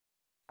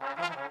Well,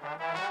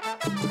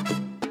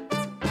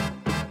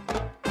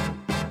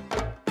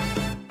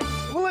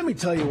 let me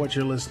tell you what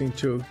you're listening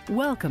to.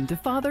 Welcome to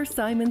Father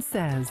Simon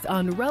Says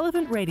on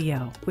Relevant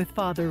Radio with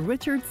Father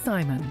Richard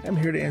Simon. I'm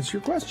here to answer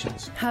your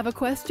questions. Have a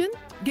question?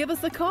 Give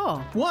us a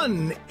call.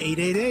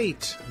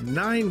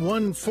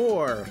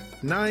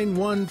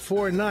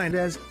 1-888-914-9149.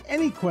 As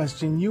any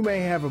question you may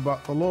have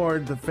about the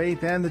Lord, the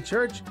faith, and the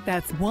church.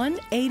 That's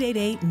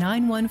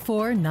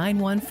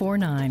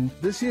 1-888-914-9149.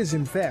 This is,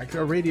 in fact,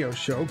 a radio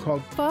show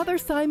called Father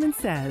Simon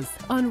Says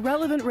on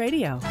Relevant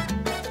Radio.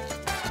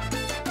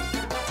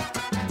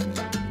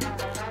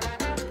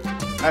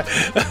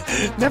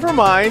 Never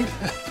mind.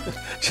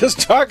 Just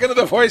talking to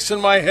the voice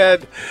in my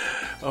head.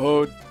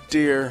 Oh,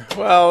 dear.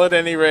 Well, at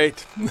any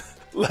rate,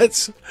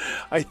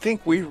 I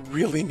think we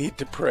really need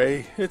to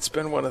pray. It's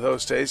been one of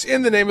those days.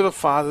 In the name of the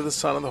Father, the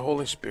Son, and the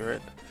Holy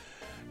Spirit.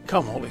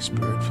 Come, Holy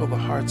Spirit, fill the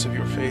hearts of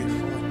your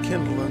faithful and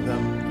kindle in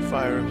them the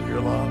fire of your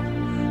love.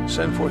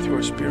 Send forth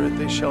your Spirit,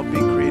 they shall be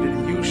created,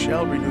 and you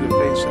shall renew the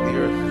face of the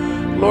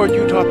earth. Lord,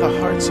 you taught the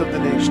hearts of the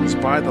nations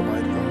by the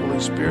light of the Holy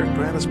Spirit.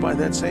 Grant us by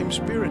that same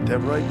Spirit to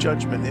have right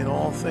judgment in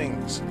all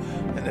things,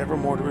 and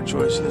evermore to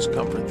rejoice in his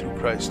comfort through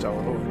Christ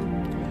our Lord.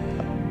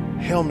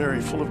 Hail Mary,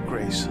 full of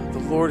grace, the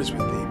Lord is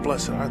with thee.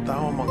 Blessed art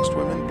thou amongst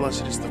women,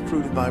 blessed is the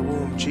fruit of thy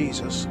womb,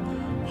 Jesus.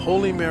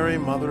 Holy Mary,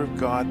 Mother of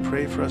God,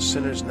 pray for us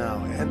sinners now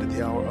and at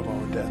the hour of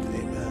our death.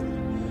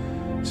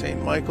 Amen.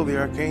 Saint Michael the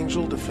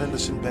Archangel, defend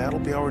us in battle,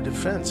 be our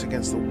defense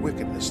against the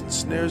wickedness and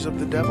snares of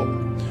the devil.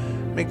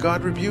 May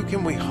God rebuke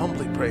him, we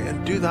humbly pray.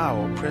 And do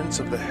thou, O Prince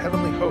of the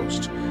heavenly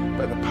host,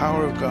 by the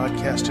power of God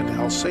cast into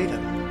hell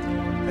Satan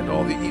and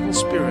all the evil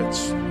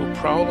spirits who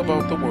prowl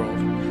about the world,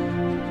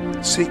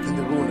 seeking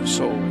the ruin of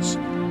souls.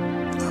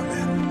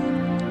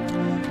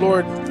 Amen.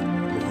 Lord,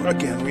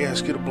 again, we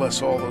ask you to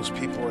bless all those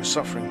people who are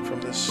suffering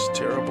from this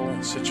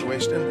terrible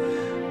situation.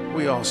 And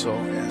we also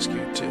ask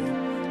you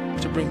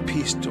to bring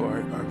peace to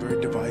our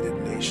very divided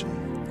nation.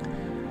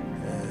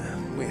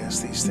 We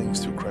ask these things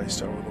through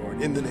Christ our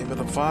Lord. In the name of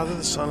the Father,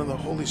 the Son, and the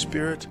Holy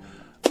Spirit.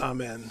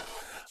 Amen.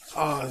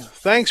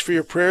 Thanks for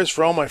your prayers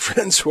for all my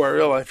friends who are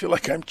ill. I feel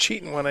like I'm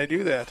cheating when I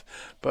do that.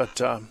 But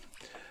the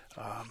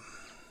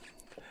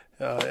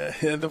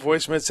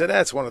voiceman said,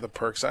 that's one of the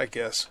perks, I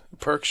guess.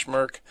 Perk,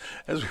 schmirk,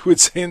 as we would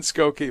say in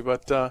Skokie.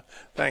 But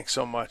thanks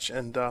so much.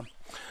 And the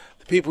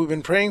people we've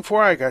been praying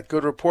for, I got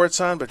good reports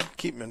on, but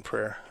keep them in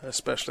prayer,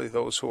 especially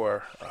those who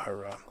are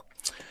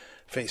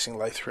facing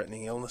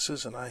life-threatening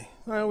illnesses, and I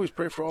always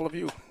pray for all of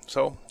you.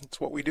 So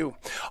it's what we do.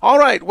 All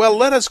right, well,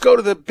 let us go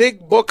to the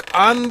big book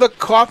on the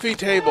coffee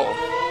table.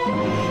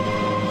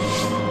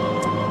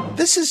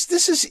 This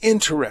is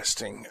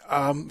interesting.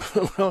 Well,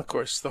 of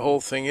course, the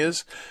whole thing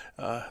is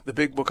the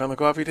big book on the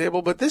coffee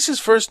table, but this is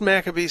 1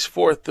 Maccabees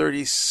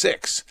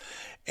 4:36,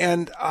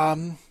 and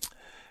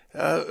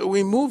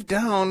we move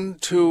down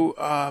to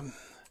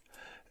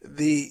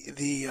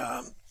the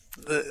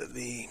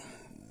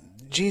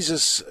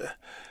Jesus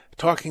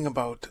talking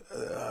about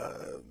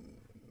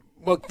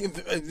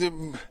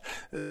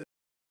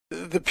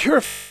the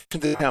purification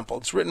of the temple.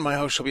 It's written, "My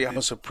house shall be a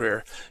house of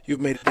prayer. You've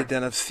made it a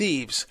den of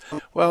thieves."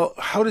 Well,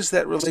 how does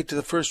that relate to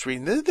the first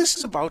reading? This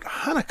is about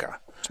Hanukah.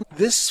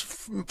 This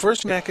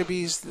First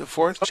Maccabees, the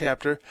 4th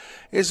chapter,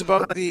 is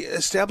about the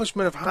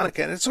establishment of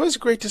Hanukah. And it's always a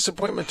great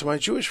disappointment to my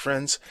Jewish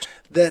friends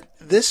that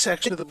this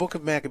section of the book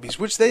of Maccabees,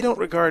 which they don't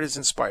regard as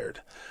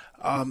inspired,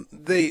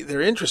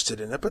 they're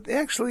interested in it, but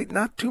actually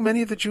not too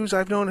many of the Jews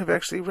I've known have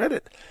actually read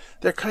it.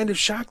 They're kind of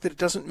shocked that it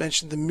doesn't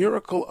mention the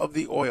miracle of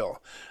the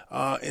oil.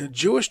 In a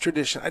Jewish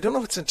tradition, I don't know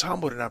if it's in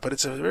Talmud or not, but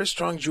it's a very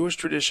strong Jewish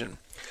tradition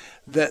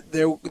that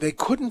they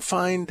couldn't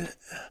find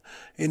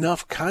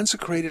enough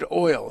consecrated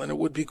oil, and it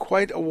would be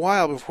quite a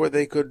while before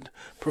they could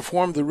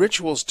perform the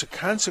rituals to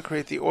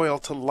consecrate the oil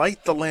to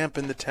light the lamp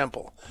in the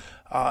temple.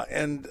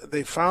 And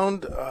they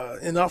found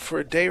enough for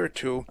a day or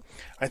two.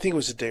 I think it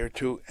was a day or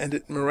two, and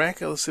it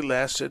miraculously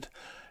lasted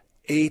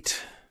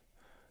 8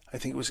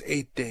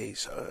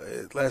 days.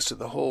 It lasted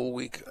the whole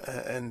week,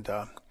 and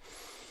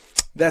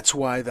that's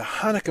why the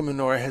Hanukkah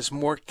menorah has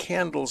more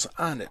candles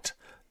on it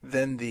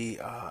than the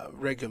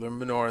regular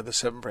menorah, the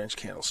 7-branch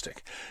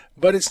candlestick.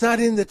 But it's not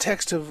in the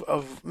text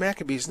of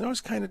Maccabees, and I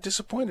was kind of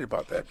disappointed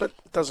about that, but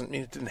it doesn't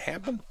mean it didn't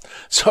happen.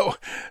 So,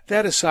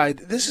 that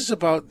aside, this is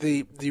about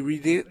the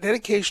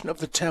rededication of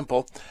the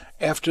temple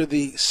after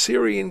the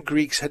Syrian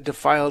Greeks had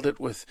defiled it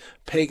with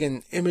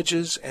pagan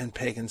images and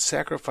pagan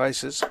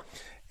sacrifices,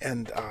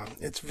 and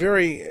it's a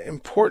very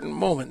important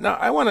moment. Now,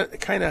 I want to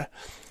kind of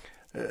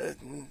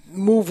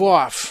move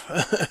off,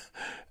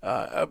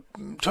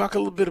 talk a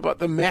little bit about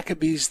the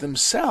Maccabees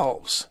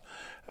themselves.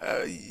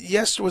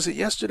 Was it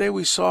yesterday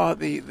we saw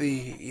the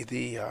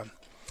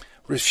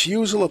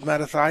refusal of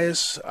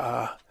Mattathias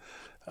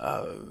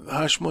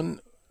Hashmon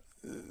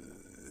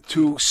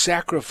to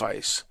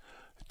sacrifice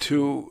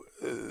to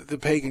the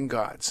pagan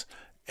gods,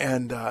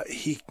 and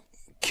he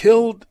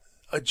killed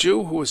a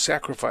Jew who was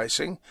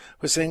sacrificing,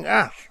 was saying,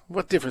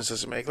 what difference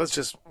does it make? Let's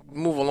just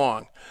move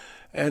along.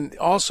 and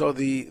also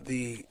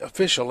the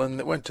official,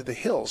 and went to the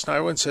hills. Now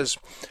everyone says,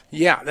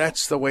 yeah,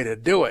 that's the way to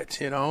do it,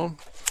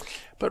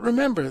 But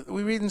remember,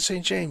 we read in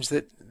St. James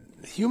that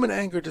human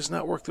anger does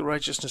not work the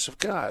righteousness of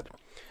God.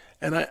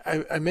 And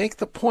I make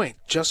the point,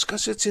 just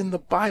because it's in the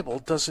Bible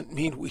doesn't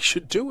mean we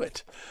should do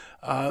it.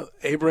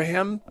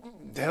 Abraham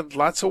had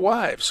lots of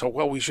wives, so,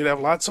 we should have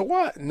lots of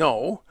wives.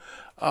 No.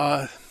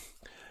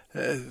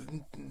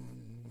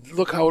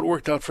 Look how it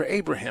worked out for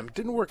Abraham. It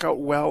didn't work out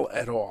well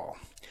at all.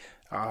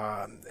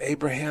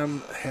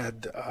 Abraham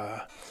had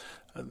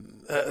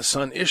a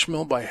son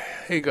Ishmael by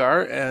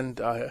Hagar,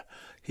 and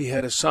he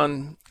had a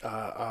son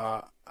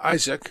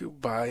Isaac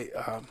by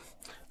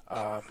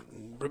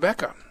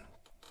Rebekah.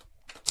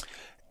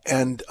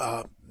 And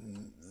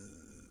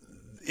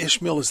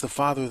Ishmael is the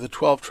father of the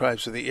 12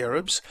 tribes of the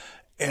Arabs,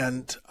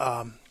 and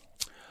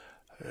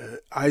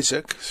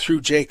Isaac,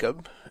 through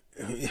Jacob,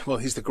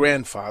 he's the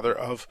grandfather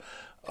of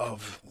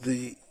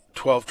the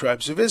 12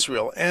 tribes of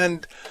Israel.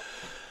 And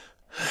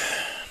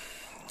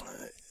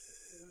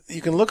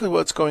you can look at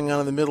what's going on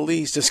in the Middle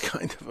East as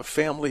kind of a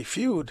family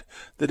feud.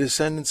 The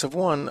descendants of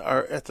one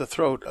are at the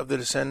throat of the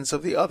descendants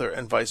of the other,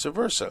 and vice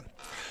versa.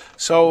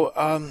 So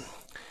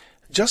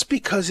just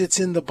because it's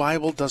in the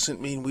Bible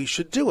doesn't mean we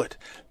should do it.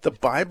 The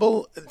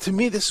Bible, to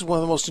me, this is one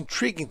of the most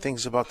intriguing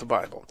things about the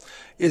Bible,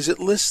 is it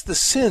lists the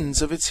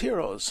sins of its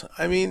heroes.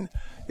 I mean,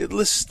 it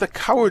lists the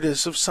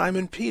cowardice of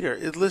Simon Peter.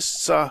 It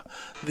lists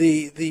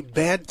the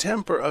bad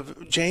temper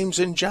of James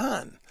and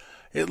John.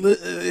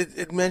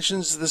 It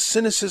mentions the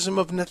cynicism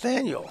of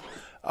Nathaniel.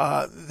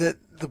 That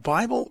the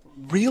Bible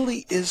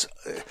really is,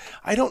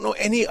 I don't know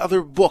any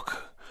other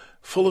book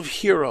full of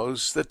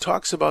heroes that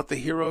talks about the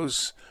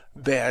heroes'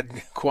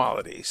 bad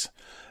qualities.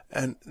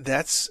 And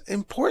that's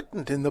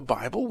important. In the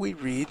Bible, we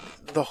read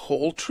the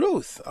whole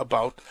truth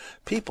about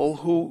people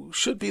who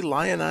should be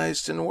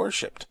lionized and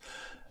worshipped.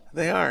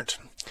 They aren't.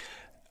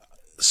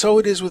 So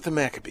it is with the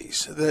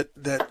Maccabees, that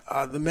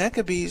the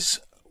Maccabees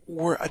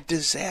were a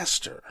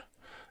disaster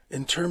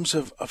in terms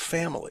of a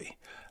family.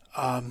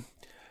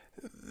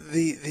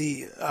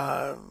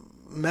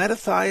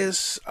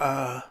 Mattathias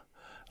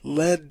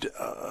led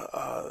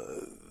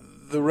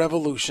the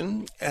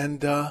revolution, and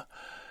the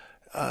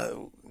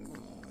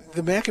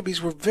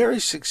Maccabees were very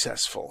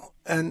successful,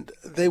 and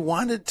they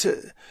wanted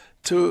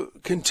to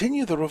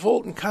continue the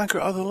revolt and conquer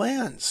other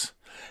lands.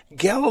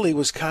 Galilee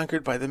was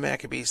conquered by the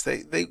Maccabees.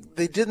 They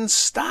didn't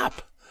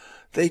stop.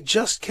 They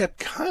just kept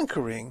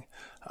conquering.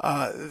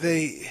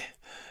 The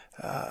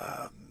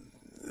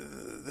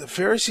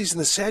Pharisees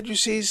and the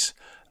Sadducees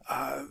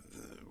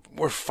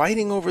were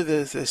fighting over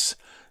this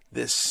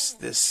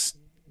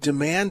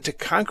demand to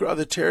conquer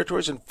other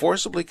territories and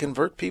forcibly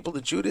convert people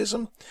to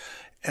Judaism.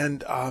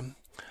 And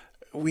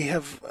we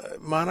have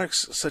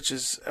monarchs such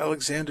as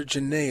Alexander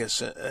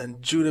Jannaeus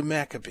and Judah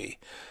Maccabee.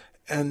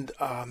 And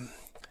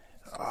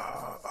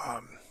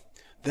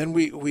then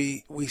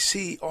we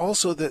see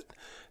also that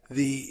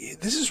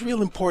this is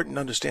real important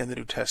to understand the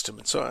New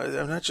Testament. So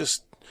I'm not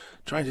just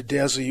trying to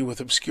dazzle you with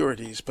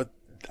obscurities, but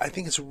I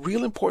think it's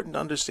real important to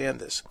understand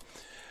this.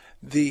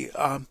 The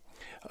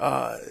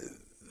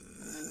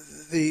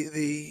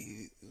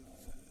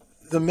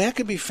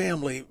Maccabee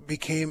family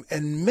became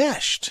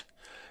enmeshed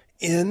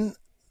in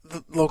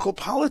the local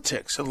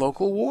politics and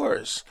local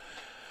wars.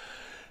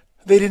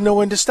 They didn't know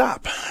when to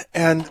stop,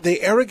 and they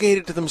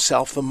arrogated to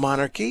themselves the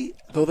monarchy,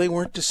 though they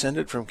weren't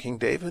descended from King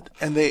David,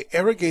 and they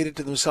arrogated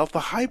to themselves the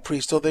high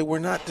priest, though they were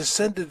not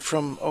descended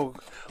from,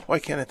 why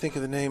can't I think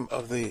of the name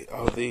of the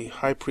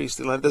high priest,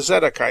 the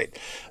Zadokite,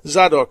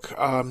 Zadok,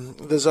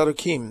 the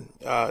Zadokim.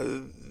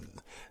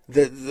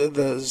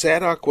 The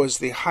Zadok was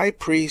the high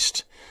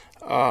priest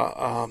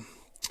under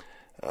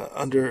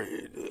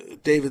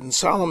David and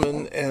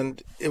Solomon,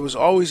 and it was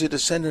always a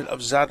descendant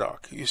of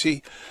Zadok. You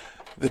see,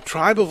 the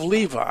tribe of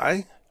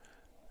Levi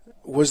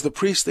was the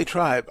priestly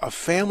tribe. A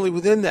family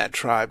within that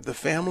tribe, the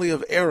family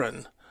of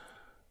Aaron,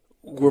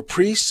 were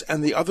priests,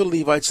 and the other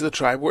Levites of the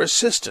tribe were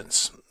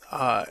assistants.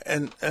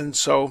 And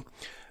so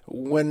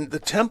when the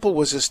temple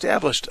was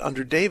established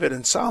under David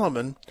and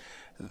Solomon,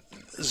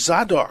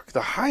 Zadok,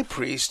 the high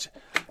priest,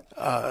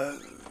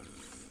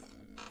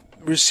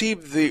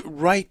 received the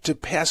right to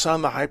pass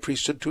on the high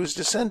priesthood to his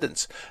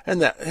descendants,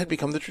 and that had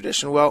become the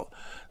tradition. Well,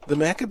 the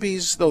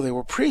Maccabees, though they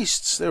were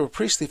priests, they were a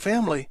priestly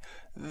family,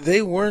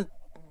 they weren't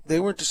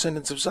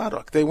descendants of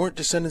Zadok. They weren't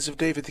descendants of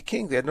David the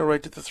king. They had no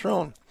right to the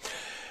throne.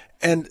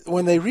 And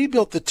when they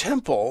rebuilt the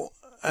temple,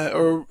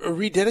 or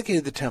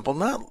rededicated the temple,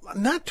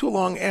 not too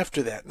long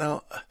after that.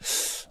 Now,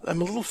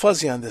 I'm a little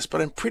fuzzy on this,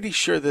 but I'm pretty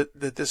sure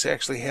that this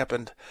actually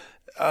happened.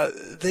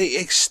 They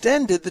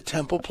extended the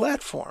temple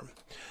platform.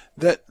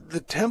 That the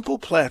temple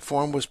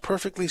platform was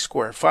perfectly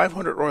square,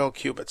 500 royal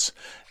cubits.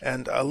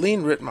 And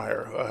Lean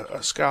Rittmeyer,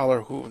 a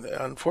scholar who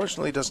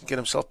unfortunately doesn't get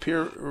himself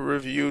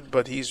peer-reviewed,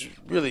 but he's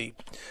really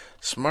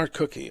smart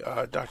cookie,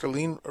 Dr.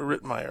 Lean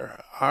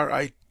Rittmeyer,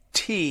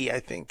 R-I-T,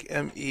 I think,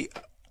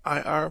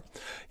 M-E-I-R-I-E,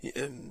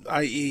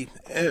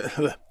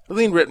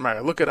 Lean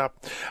Rittmeyer, look it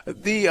up.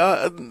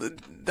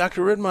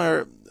 Dr.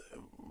 Rittmeyer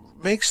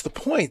makes the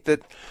point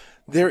that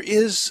there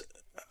is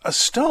a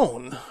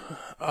stone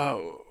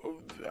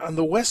on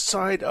the west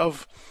side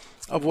of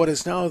what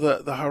is now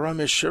the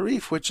Haram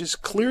Sharif, which is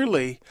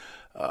clearly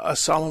a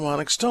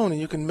Solomonic stone, and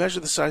you can measure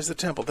the size of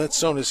the temple. That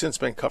stone has since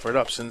been covered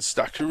up since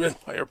Dr.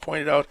 Rinmeier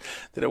pointed out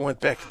that it went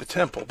back to the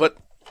temple, but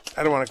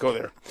I don't want to go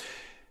there.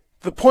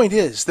 The point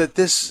is that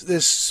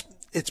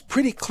it's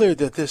pretty clear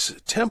that this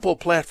temple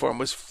platform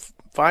was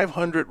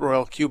 500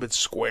 royal cubits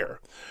square.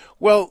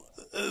 Well,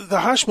 the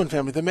Hashmon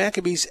family, the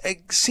Maccabees,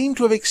 seem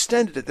to have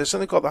extended it. There's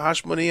something called the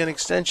Hashmonean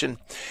extension,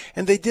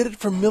 and they did it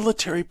for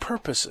military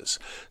purposes.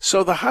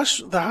 So the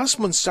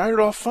Hashmon started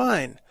off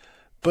fine,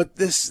 but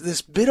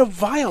this bit of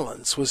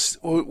violence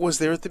was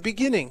there at the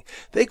beginning.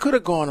 They could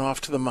have gone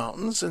off to the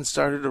mountains and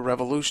started a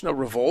revolution, a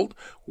revolt,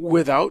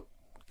 without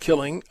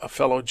killing a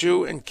fellow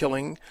Jew and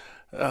killing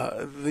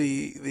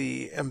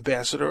the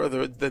ambassador or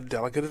the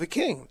delegate of the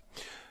king.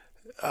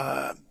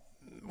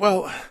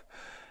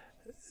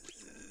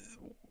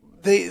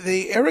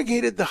 They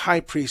arrogated the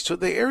high priesthood,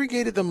 they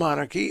arrogated the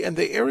monarchy, and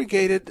they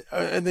arrogated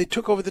and they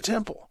took over the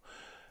temple.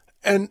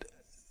 And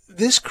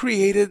this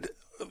created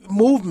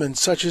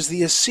movements such as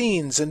the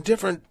Essenes and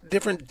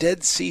different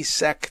Dead Sea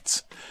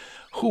sects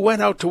who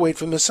went out to wait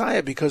for the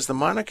Messiah, because the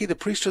monarchy, the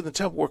priesthood, and the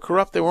temple were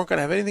corrupt. They weren't going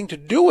to have anything to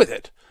do with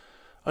it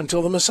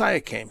until the Messiah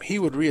came. He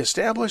would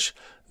reestablish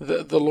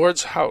the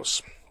Lord's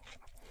house,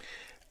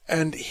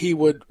 and he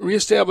would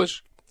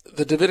reestablish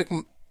the Davidic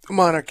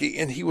monarchy,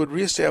 and he would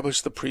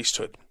reestablish the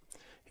priesthood.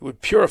 He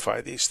would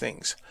purify these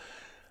things.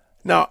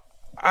 Now,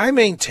 I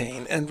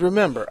maintain, and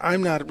remember,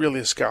 I'm not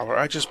really a scholar,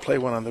 I just play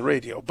one on the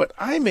radio, but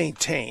I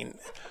maintain,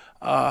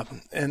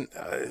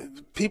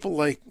 people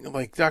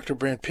like Dr.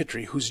 Brant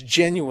Pittry, who's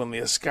genuinely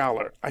a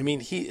scholar, I mean,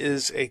 he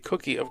is a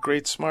cookie of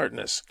great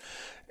smartness,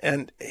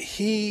 and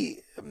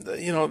he,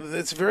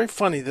 it's very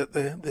funny that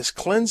this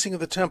cleansing of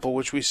the temple,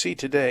 which we see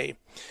today,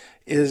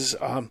 is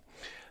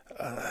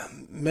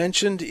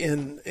mentioned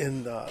in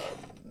the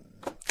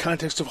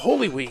context of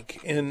Holy Week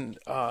in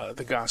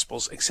the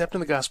Gospels, except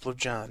in the Gospel of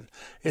John.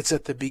 It's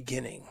at the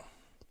beginning.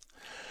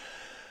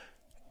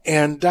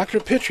 And Dr.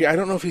 Pittry, I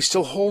don't know if he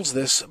still holds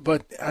this,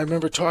 but I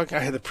remember I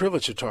had the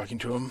privilege of talking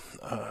to him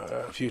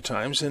a few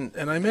times, and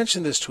I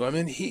mentioned this to him,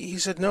 and he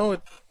said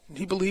no,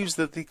 he believes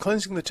that the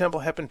cleansing of the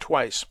temple happened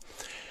twice.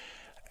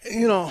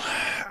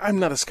 I'm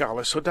not a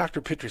scholar, so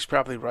Dr. Pittry's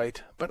probably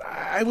right, but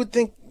I would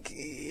think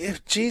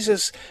if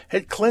Jesus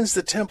had cleansed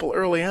the temple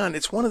early on,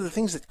 it's one of the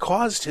things that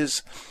caused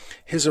his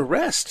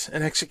arrest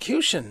and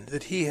execution,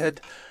 that he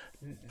had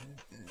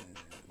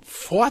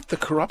fought the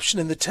corruption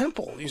in the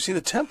temple. You see,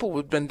 the temple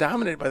had been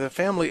dominated by the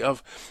family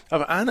of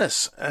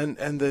Annas, and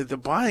the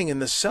buying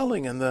and the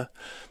selling and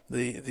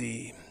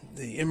the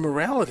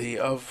immorality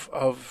of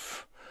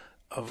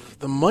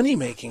the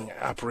money-making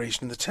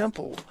operation in the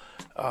temple.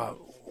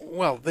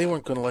 They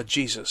weren't going to let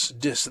Jesus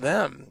diss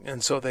them,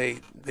 and so they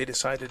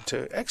decided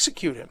to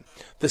execute him.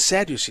 The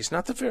Sadducees,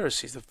 not the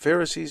Pharisees. The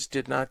Pharisees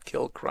did not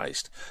kill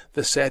Christ.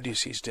 The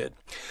Sadducees did.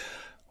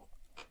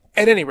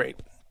 At any rate,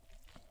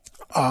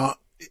 I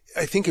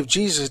think if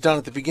Jesus had done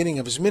at the beginning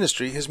of his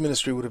ministry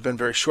would have been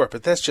very short,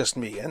 but that's just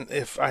me. And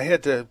if I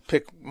had to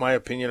pick my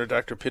opinion or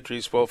Dr.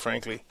 Pittry's, well,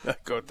 frankly,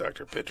 I'd go with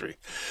Dr. Pittry.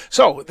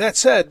 So, that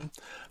said,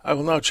 I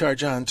will now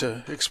charge on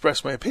to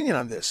express my opinion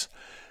on this.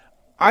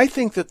 I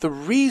think that the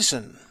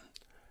reason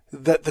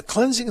that the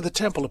cleansing of the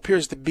temple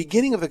appears at the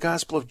beginning of the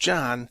Gospel of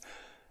John,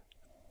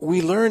 we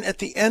learn at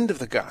the end of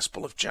the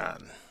Gospel of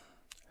John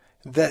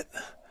that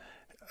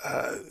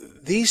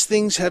these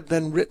things have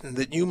been written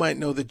that you might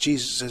know that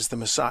Jesus is the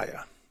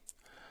Messiah.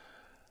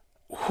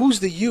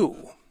 Who's the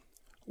you?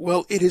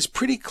 Well, it is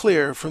pretty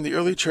clear from the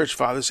early church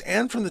fathers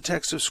and from the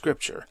text of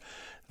Scripture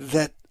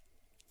that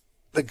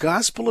the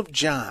Gospel of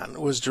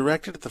John was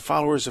directed at the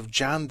followers of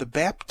John the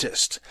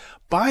Baptist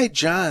by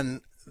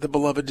John, the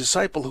beloved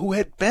disciple, who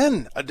had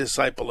been a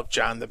disciple of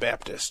John the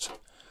Baptist.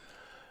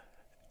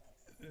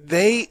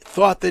 They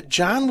thought that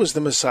John was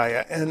the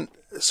Messiah, and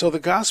so the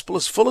Gospel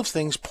is full of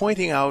things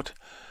pointing out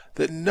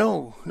that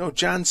no,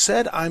 John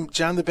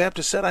the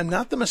Baptist said, I'm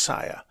not the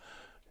Messiah.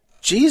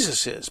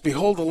 Jesus is.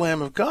 Behold the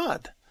Lamb of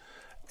God.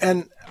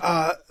 And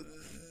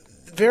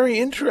very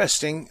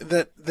interesting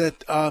that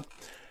the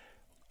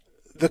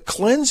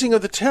cleansing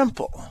of the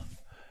temple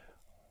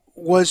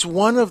was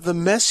one of the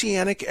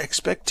messianic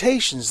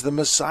expectations. The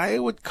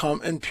Messiah would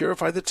come and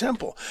purify the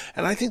temple.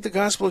 And I think the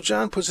Gospel of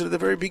John puts it at the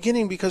very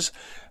beginning, because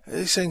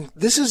he's saying,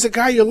 this is the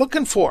guy you're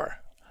looking for.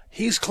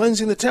 He's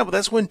cleansing the temple.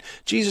 That's when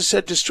Jesus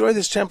said, destroy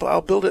this temple,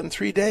 I'll build it in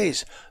 3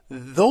 days.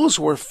 Those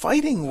were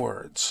fighting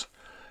words.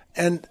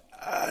 And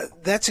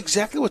that's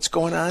exactly what's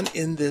going on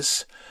in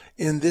this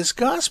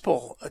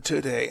gospel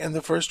today, in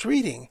the first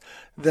reading,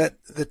 that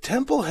the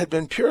temple had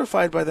been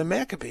purified by the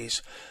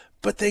Maccabees,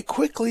 but they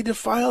quickly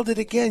defiled it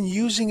again,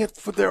 using it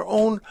for their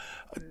own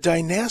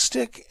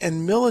dynastic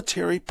and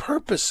military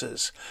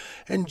purposes.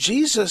 And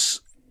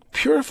Jesus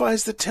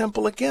purifies the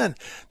temple again.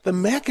 The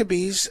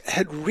Maccabees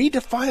had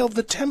redefiled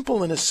the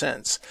temple in a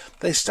sense.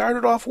 They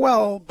started off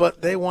well,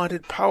 but they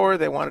wanted power.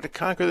 They wanted to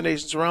conquer the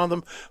nations around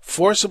them,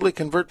 forcibly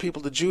convert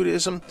people to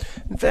Judaism.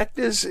 In fact,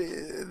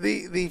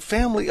 the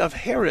family of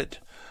Herod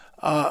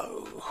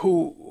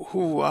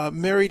who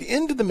married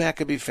into the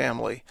Maccabee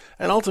family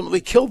and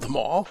ultimately killed them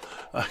all.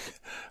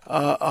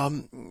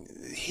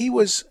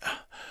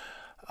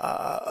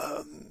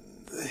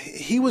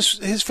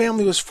 His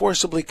family was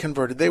forcibly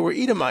converted. They were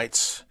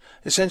Edomites,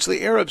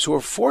 essentially Arabs who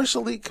were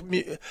forcibly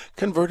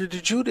converted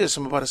to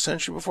Judaism about a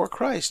century before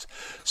Christ.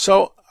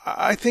 So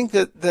I think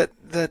that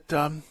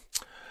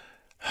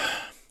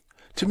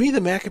to me,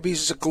 the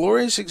Maccabees is a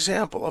glorious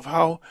example of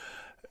how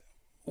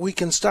we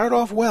can start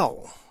off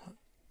well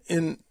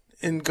in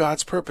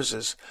God's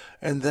purposes,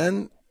 and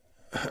then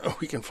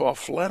we can fall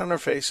flat on our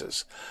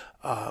faces.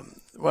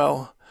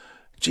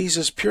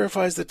 Jesus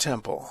purifies the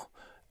temple,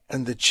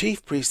 and the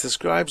chief priests, the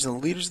scribes, and the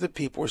leaders of the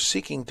people were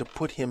seeking to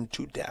put him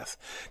to death.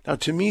 Now,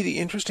 to me, the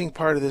interesting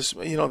part of this,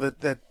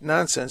 that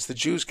nonsense, the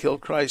Jews killed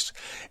Christ.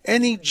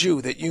 Any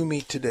Jew that you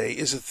meet today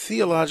is a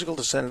theological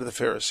descendant of the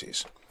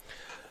Pharisees.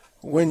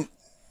 When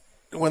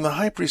the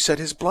high priest said,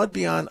 "His blood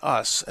be on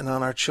us and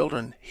on our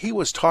children," he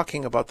was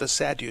talking about the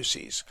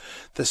Sadducees.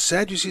 The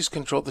Sadducees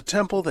controlled the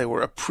temple. They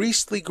were a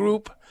priestly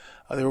group.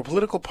 They were a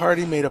political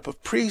party made up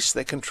of priests.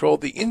 They controlled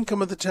the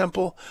income of the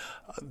temple.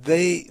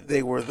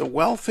 They were the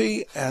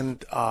wealthy,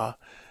 and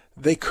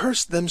they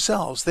cursed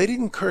themselves. They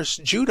didn't curse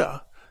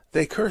Judah.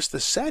 They cursed the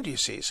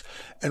Sadducees.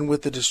 And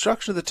with the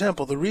destruction of the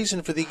temple, the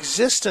reason for the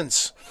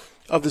existence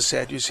of the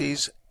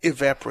Sadducees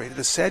evaporated.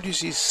 The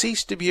Sadducees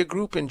ceased to be a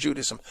group in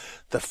Judaism.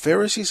 The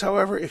Pharisees,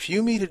 however, if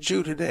you meet a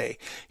Jew today,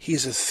 he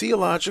is a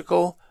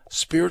theological,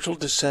 spiritual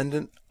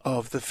descendant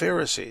of the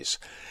Pharisees.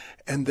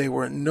 And they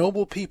were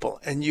noble people.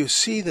 And you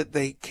see that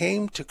they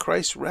came to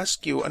Christ's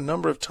rescue a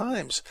number of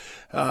times.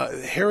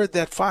 Herod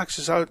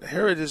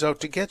is out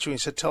to get you. He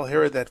said, "Tell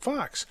Herod that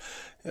fox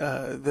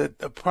that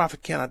a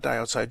prophet cannot die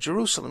outside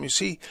Jerusalem." You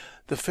see,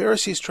 the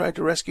Pharisees tried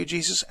to rescue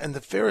Jesus, and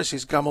the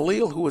Pharisees,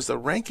 Gamaliel, who was the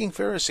ranking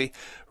Pharisee,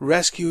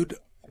 rescued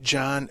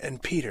John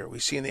and Peter. We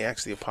see in the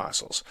Acts of the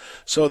Apostles.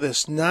 So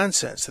this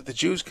nonsense that the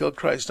Jews killed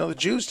Christ, no, the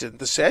Jews didn't.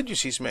 The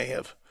Sadducees may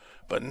have,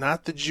 but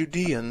not the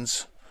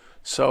Judeans.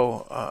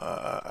 So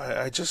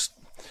I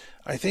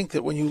think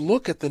that when you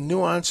look at the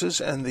nuances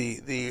and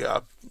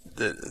the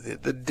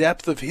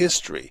depth of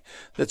history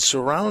that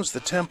surrounds the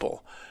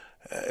temple,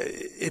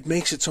 it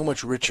makes it so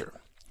much richer.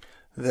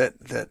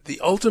 That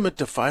the ultimate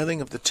defiling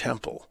of the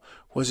temple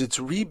was its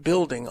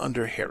rebuilding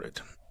under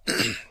Herod.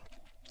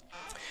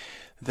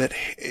 That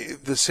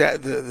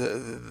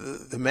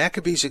the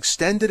Maccabees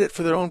extended it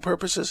for their own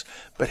purposes,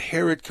 but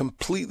Herod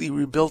completely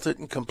rebuilt it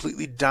and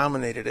completely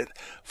dominated it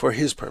for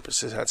his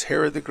purposes. That's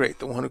Herod the Great,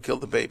 the one who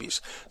killed the babies.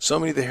 So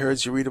many of the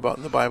Herods you read about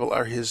in the Bible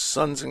are his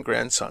sons and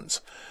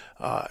grandsons.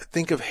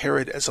 Think of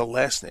Herod as a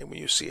last name when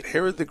you see it.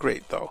 Herod the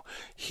Great, though,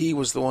 he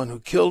was the one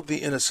who killed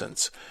the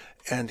innocents,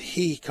 and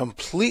he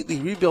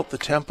completely rebuilt the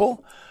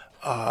temple.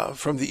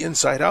 From the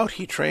inside out.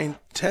 He trained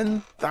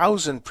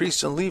 10,000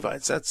 priests and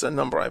Levites. That's a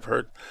number I've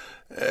heard.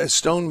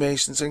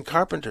 Stonemasons and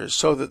carpenters,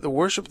 so that the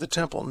worship of the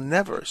temple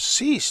never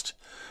ceased,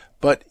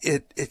 but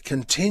it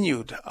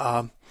continued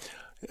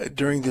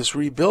during this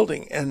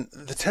rebuilding. And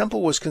the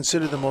temple was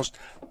considered the most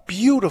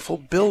beautiful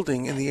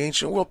building in the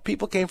ancient world.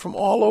 People came from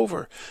all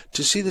over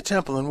to see the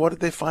temple, and what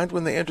did they find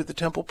when they entered the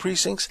temple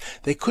precincts?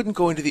 They couldn't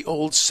go into the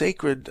old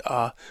sacred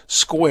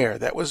square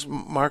that was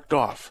marked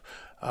off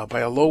by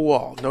a low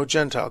wall. No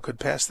Gentile could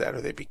pass that, or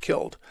they'd be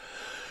killed.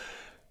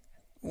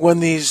 When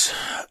these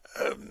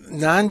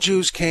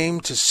non-Jews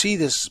came to see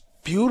this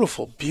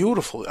beautiful,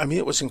 I mean,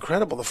 it was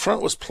incredible. The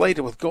front was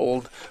plated with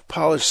gold,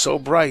 polished so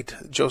bright,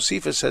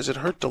 Josephus says it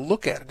hurt to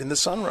look at it in the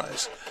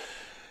sunrise.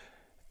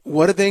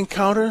 What did they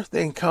encounter?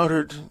 They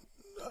encountered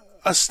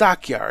a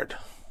stockyard.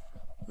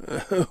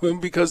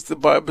 Because the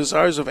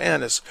bazaars of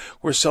Annas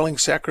were selling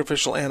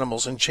sacrificial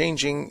animals and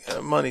changing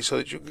money so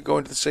that you could go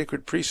into the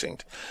sacred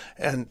precinct.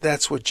 And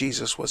that's what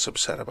Jesus was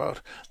upset about,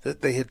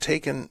 that they had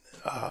taken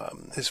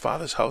his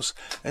father's house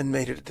and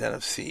made it a den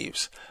of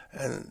thieves.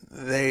 And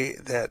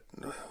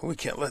we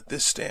can't let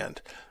this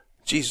stand.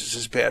 Jesus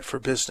is bad for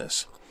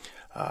business,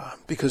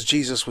 because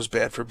Jesus was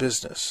bad for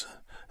business.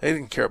 They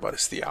didn't care about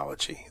his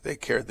theology. They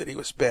cared that he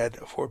was bad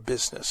for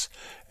business.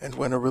 And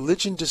when a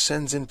religion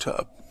descends into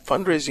a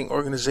fundraising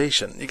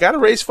organization, you got to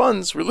raise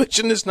funds.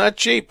 Religion is not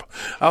cheap.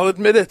 I'll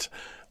admit it.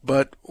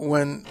 But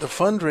when the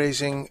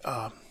fundraising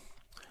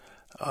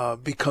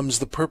becomes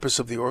the purpose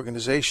of the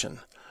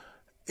organization,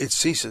 it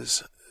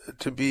ceases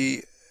to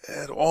be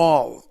at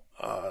all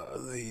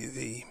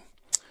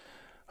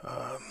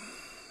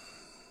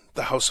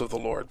the house of the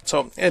Lord.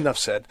 So enough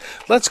said.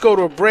 Let's go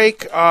to a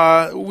break.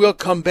 We'll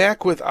come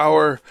back with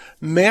our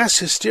Mass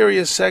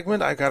Hysteria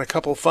segment. I got a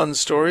couple fun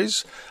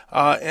stories,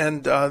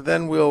 and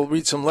then we'll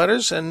read some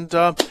letters, and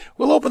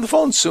we'll open the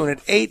phone soon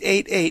at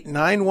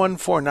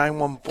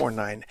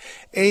 888-914-9149.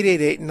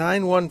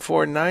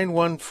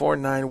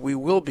 888-914-9149. We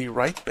will be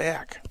right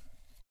back.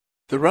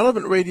 The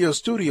Relevant Radio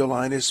studio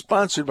line is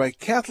sponsored by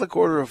Catholic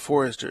Order of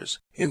Foresters.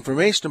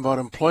 Information about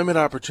employment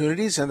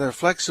opportunities and their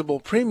flexible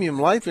premium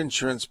life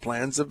insurance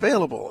plans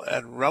available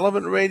at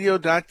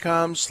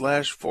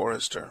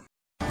relevantradio.com/forester.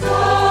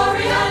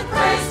 Glory and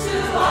praise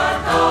to our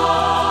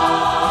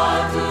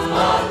God, who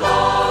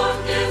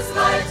alone gives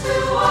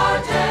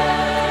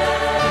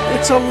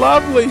It's a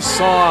lovely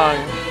song.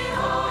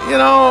 You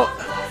know,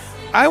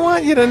 I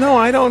want you to know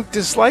I don't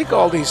dislike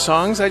all these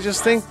songs. I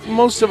just think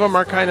most of them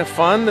are kind of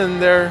fun,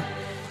 and they're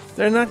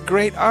not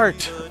great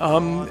art,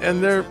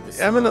 and they're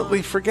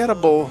eminently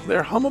forgettable.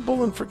 They're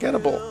hummable and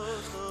forgettable,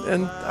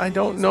 and I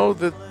don't know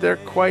that they're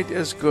quite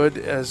as good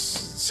as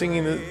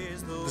singing the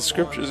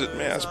scriptures at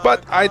Mass.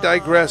 But I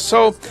digress.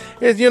 So,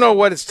 you know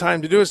what it's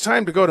time to do? It's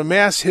time to go to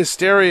Mass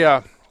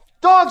Hysteria.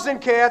 Dogs and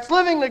cats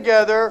living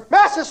together.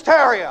 Mass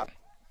hysteria.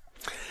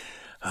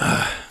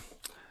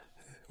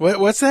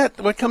 What's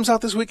that? What comes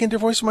out this weekend? Your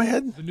voice in my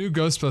head? The new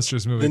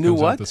Ghostbusters movie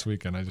comes out this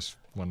weekend. I just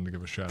wanted to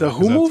give a shout out. The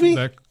who movie?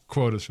 That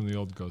quote is from the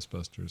old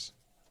Ghostbusters.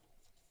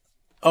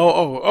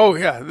 Oh,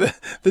 yeah.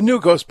 The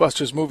new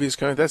Ghostbusters movie is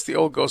coming. That's the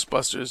old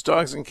Ghostbusters,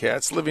 dogs and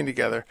cats living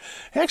together.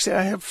 Actually,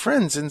 I have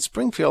friends in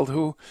Springfield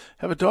who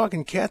have a dog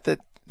and cat that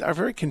are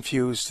very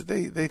confused.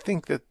 They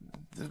think that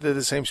they're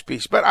the same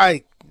species.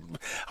 But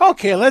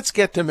okay, let's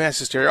get to Mass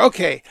Hysteria.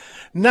 Okay,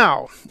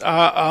 now,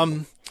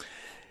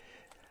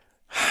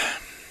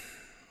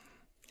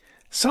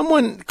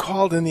 someone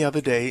called in the other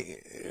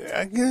day.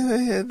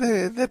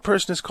 That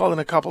person has called in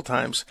a couple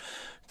times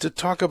to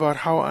talk about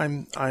how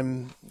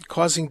I'm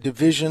causing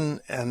division,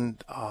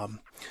 and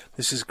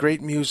this is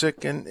great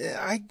music. And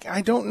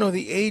I don't know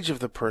the age of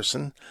the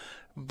person,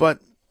 but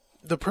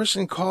the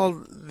person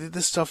called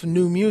this stuff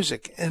new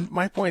music. And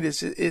my point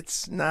is,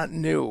 it's not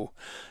new.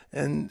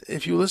 And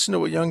if you listen to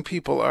what young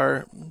people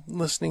are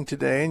listening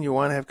today and you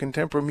want to have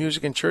contemporary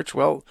music in church,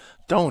 well,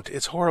 don't.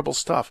 It's horrible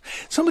stuff.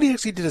 Somebody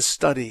actually did a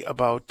study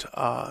about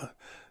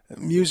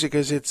music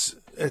as it's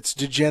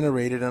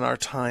degenerated in our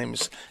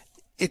times.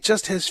 It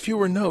just has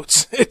fewer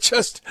notes.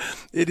 There's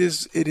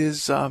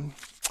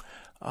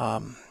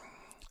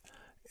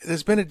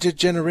been a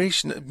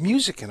degeneration of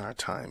music in our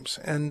times.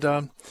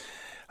 And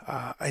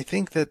I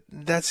think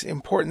that's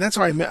important. That's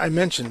why I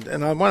mentioned,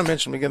 and I want to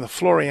mention again, the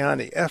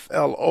Floriani,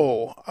 Floriani,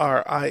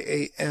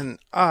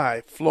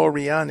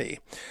 Floriani.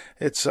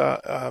 It's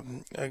a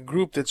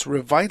group that's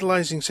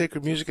revitalizing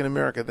sacred music in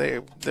America.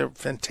 They're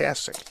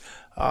fantastic.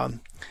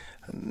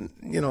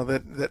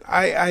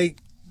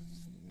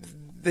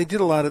 They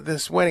did a lot of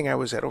this wedding I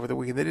was at over the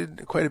weekend. They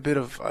did quite a bit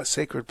of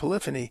sacred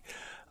polyphony,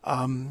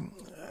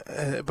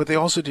 but they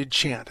also did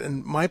chant.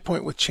 And my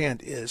point with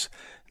chant is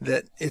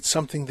that it's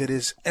something that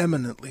is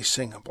eminently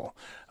singable.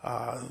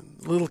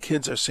 Little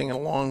kids are singing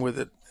along with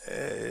it.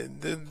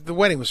 The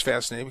wedding was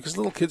fascinating because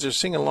little kids are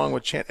singing along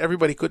with chant.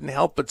 Everybody couldn't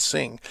help but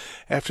sing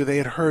after they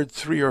had heard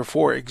 3 or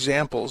 4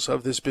 examples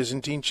of this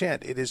Byzantine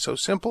chant. It is so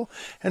simple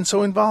and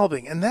so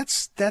involving. And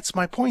that's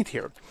my point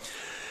here.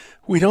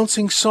 We don't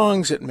sing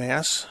songs at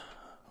Mass.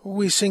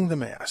 We sing the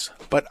Mass.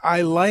 But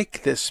I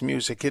like this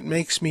music. It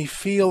makes me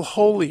feel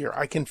holier.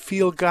 I can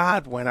feel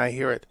God when I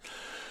hear it.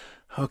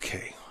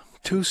 Okay,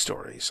 2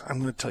 stories. I'm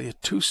going to tell you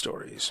 2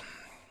 stories.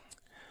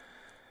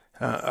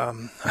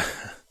 I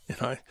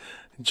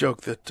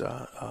joke that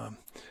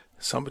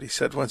somebody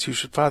said once, you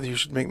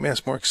should make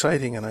Mass more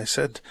exciting. And I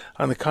said,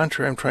 on the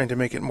contrary, I'm trying to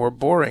make it more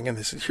boring. And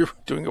they said, you're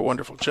doing a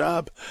wonderful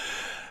job.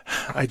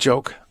 I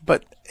joke,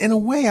 but in a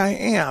way I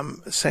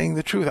am saying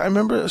the truth. I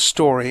remember a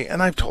story,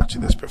 and I've told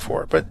you this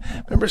before, but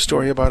I remember a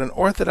story about an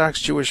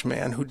Orthodox Jewish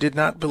man who did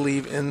not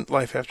believe in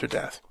life after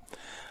death.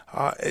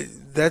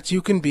 That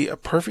you can be a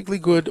perfectly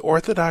good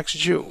Orthodox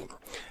Jew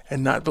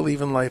and not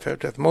believe in life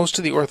after death. Most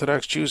of the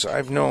Orthodox Jews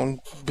I've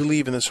known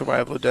believe in the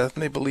survival of death,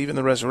 and they believe in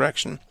the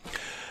resurrection,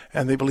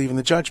 and they believe in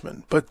the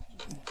judgment. But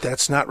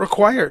that's not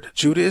required.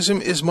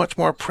 Judaism is much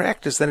more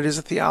practice than it is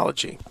a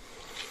theology.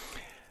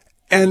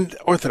 And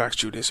Orthodox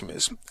Judaism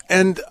is.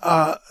 And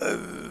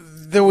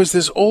there was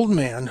this old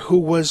man who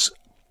was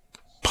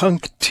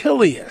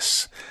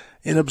punctilious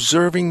in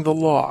observing the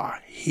law.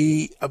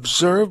 He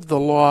observed the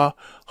law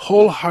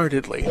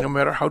wholeheartedly, no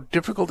matter how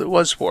difficult it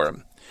was for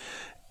him.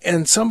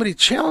 And somebody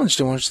challenged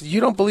him and said, you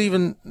don't believe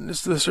in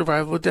the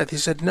survival of death? He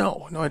said,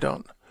 no, I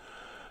don't. I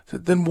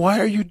said, then why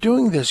are you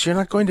doing this? You're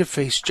not going to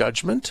face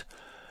judgment.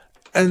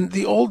 And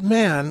the old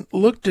man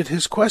looked at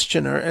his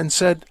questioner and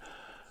said,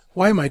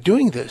 why am I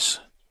doing this?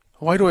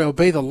 Why do I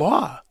obey the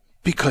law?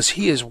 Because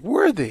he is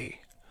worthy.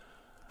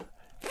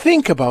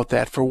 Think about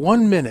that for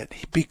 1 minute.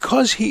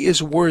 Because he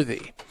is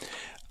worthy.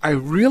 I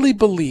really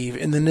believe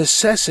in the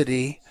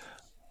necessity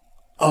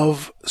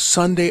of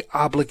Sunday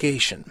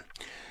obligation.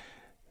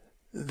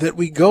 That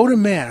we go to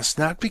Mass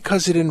not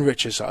because it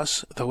enriches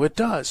us, though it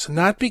does.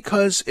 Not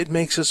because it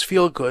makes us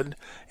feel good.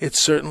 It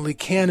certainly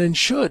can and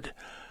should.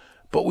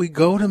 But we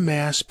go to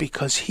Mass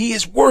because he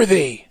is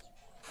worthy.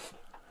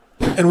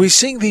 And we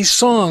sing these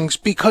songs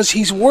because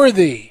he's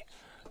worthy.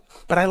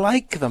 But I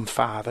like them,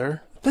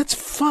 Father. That's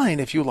fine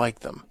if you like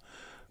them.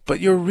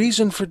 But your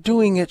reason for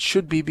doing it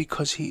should be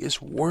because he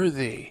is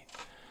worthy.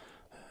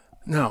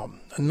 Now,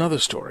 another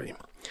story.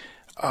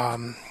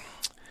 I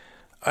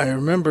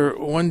remember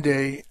one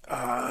day,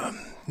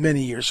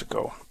 many years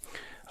ago,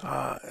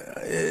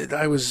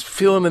 I was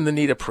feeling in the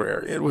need of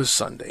prayer. It was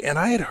Sunday, and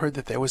I had heard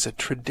that there was a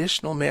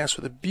traditional Mass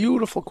with a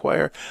beautiful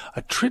choir,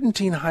 a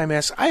Tridentine High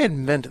Mass. I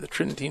hadn't been to the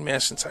Tridentine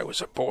Mass since I was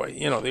a boy,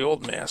 the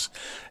old Mass,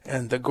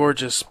 and the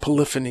gorgeous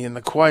polyphony and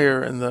the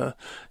choir and the,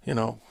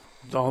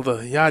 all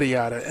the yada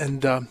yada.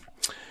 And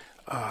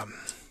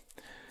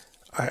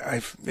I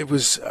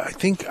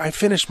think I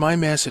finished my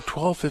Mass at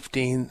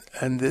 12:15,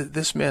 and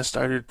this Mass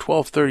started at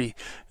 12:30,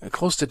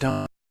 close to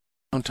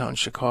downtown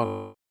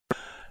Chicago.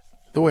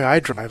 The way I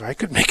drive, I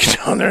could make it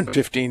down there in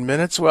 15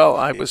 minutes. Well,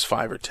 I was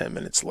 5 or 10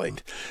 minutes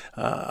late.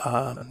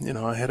 I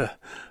had a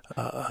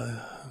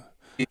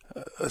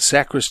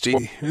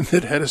sacristy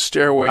that had a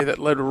stairway that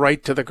led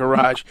right to the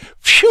garage.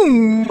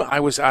 Phew! I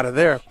was out of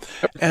there.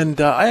 And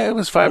I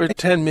was 5 or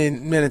 10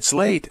 minutes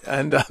late.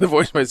 And the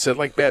voice might have said,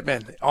 like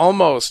Batman,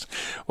 almost.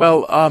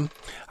 Well,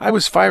 I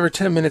was 5 or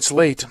 10 minutes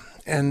late.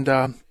 And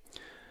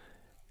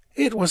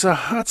it was a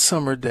hot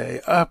summer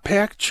day, a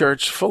packed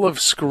church full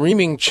of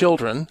screaming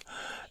children.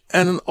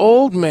 And an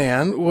old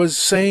man was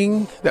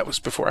saying, that was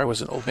before I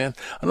was an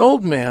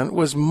old man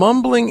was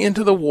mumbling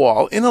into the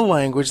wall in a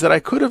language that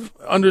I could have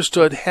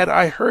understood had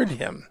I heard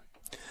him.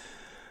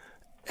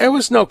 There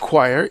was no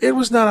choir. It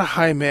was not a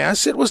high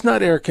Mass. It was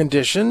not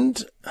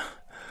air-conditioned.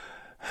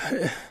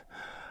 I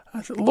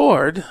said,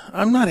 Lord,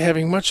 I'm not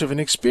having much of an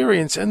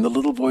experience. And the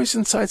little voice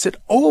inside said,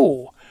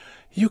 oh,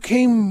 you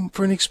came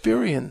for an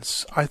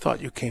experience. I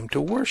thought you came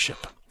to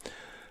worship.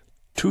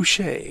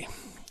 Touché.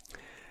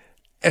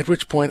 At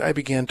which point I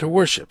began to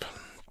worship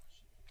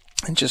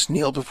and just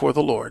kneel before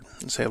the Lord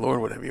and say,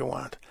 Lord, whatever you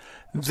want.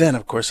 Then,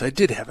 of course, I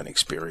did have an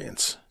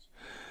experience.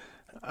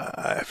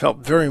 I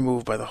felt very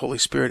moved by the Holy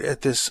Spirit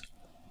at this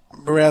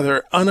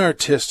rather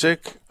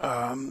unartistic,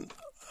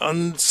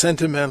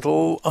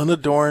 unsentimental,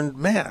 unadorned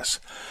Mass.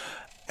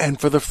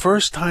 And for the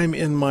first time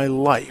in my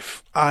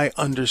life, I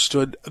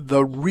understood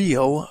the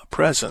real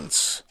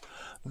presence.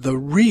 The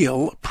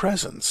real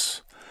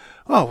presence.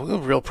 Oh, the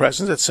real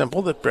presence, it's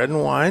simple, that bread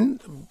and wine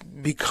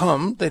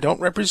become, they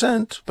don't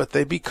represent, but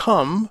they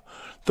become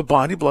the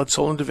body, blood,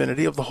 soul, and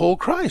divinity of the whole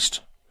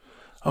Christ.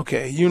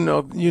 Okay, you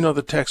know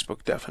the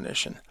textbook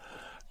definition.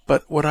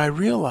 But what I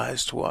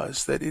realized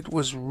was that it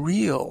was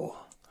real,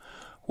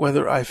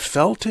 whether I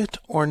felt it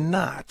or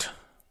not.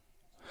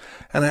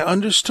 And I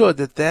understood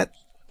that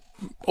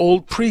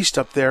old priest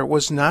up there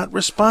was not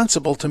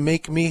responsible to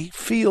make me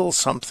feel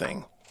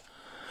something.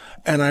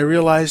 And I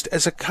realized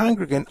as a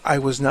congregant, I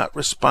was not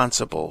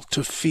responsible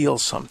to feel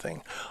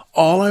something.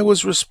 All I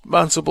was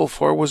responsible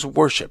for was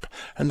worship.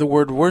 And the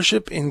word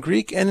worship in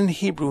Greek and in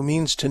Hebrew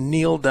means to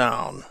kneel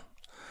down.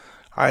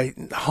 I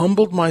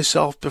humbled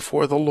myself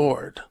before the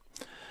Lord.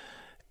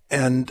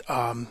 And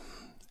do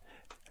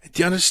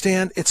you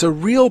understand? It's a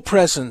real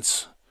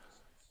presence.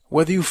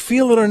 Whether you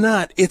feel it or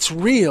not, it's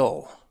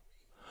real.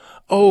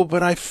 Oh,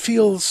 but I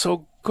feel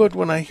so good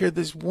when I hear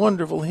these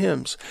wonderful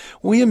hymns.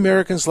 We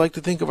Americans like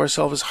to think of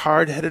ourselves as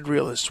hard-headed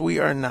realists. We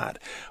are not.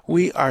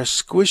 We are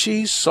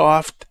squishy,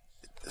 soft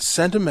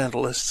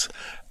sentimentalists.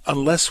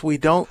 Unless we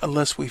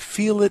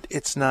feel it,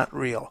 it's not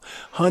real.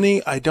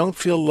 Honey, I don't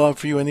feel love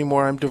for you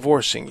anymore. I'm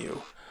divorcing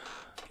you.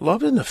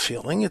 Love isn't a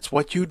feeling. It's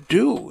what you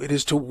do. It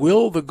is to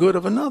will the good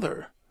of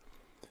another.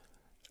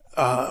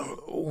 I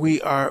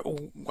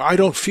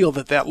don't feel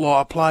that law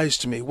applies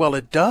to me. Well,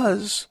 it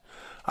does.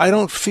 I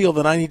don't feel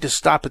that I need to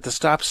stop at the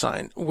stop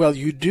sign. Well,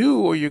 you do,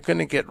 or you're going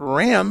to get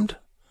rammed.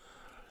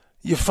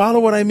 You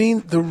follow what I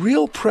mean? The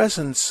real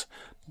presence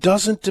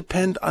doesn't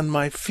depend on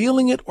my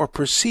feeling it or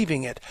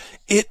perceiving it.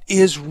 It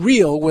is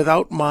real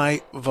without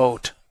my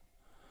vote.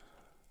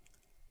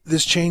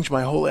 This changed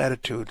my whole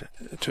attitude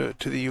to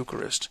the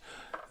Eucharist.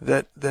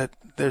 That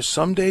there's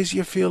some days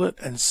you feel it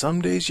and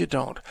some days you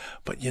don't.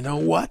 But you know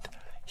what?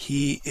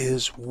 He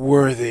is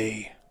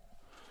worthy.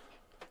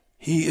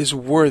 He is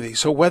worthy.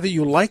 So whether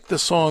you like the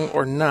song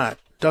or not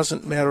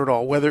doesn't matter at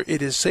all. Whether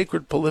it is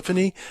sacred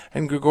polyphony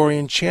and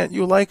Gregorian chant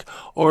you like,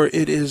 or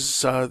it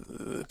is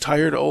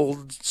tired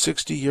old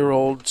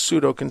 60-year-old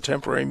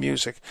pseudo-contemporary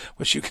music,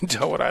 which you can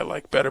tell what I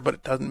like better, but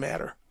it doesn't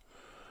matter.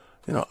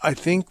 I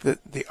think that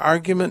the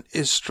argument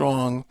is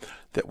strong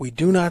that we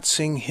do not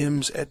sing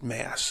hymns at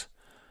Mass.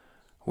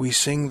 We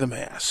sing the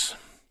Mass.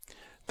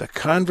 The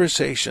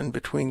conversation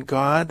between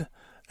God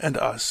and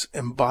us,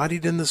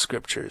 embodied in the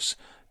Scriptures,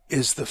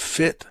 is the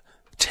fit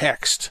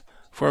text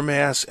for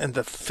Mass and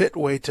the fit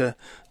way to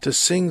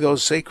sing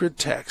those sacred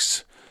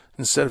texts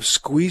instead of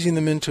squeezing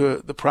them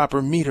into the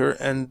proper meter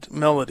and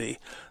melody.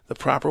 The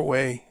proper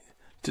way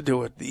to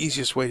do it, the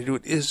easiest way to do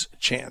it, is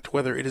chant,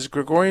 whether it is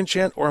Gregorian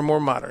chant or a more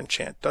modern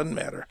chant, doesn't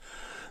matter.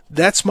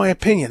 That's my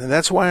opinion, and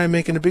that's why I'm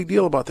making a big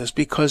deal about this,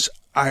 because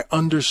I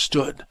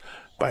understood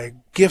by a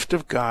gift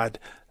of God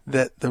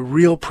that the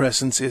real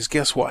presence is,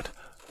 guess what?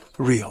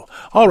 Real.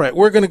 All right,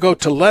 we're going to go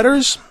to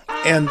letters,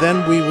 and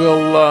then we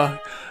will,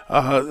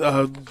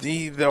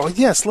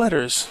 yes,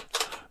 letters.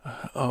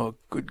 Oh,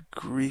 good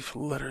grief,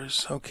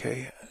 letters.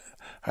 Okay.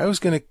 I was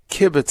going to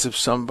kibitz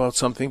about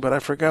something, but I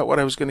forgot what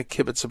I was going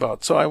to kibitz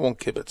about, so I won't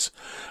kibitz.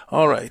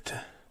 All right.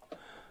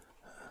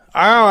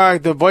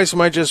 The voice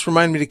might just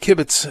remind me to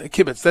kibitz.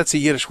 Kibitz, that's a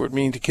Yiddish word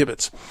meaning to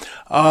kibitz.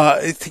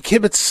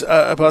 Kibitz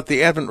about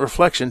the Advent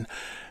reflection.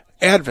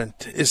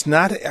 Advent is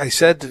not, I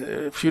said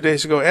a few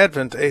days ago,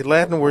 Advent, a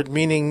Latin word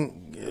meaning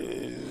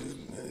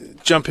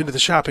jump into the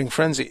shopping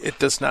frenzy. It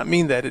does not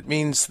mean that. It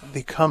means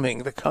the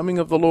coming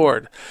of the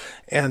Lord.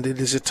 And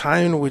it is a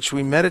time in which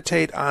we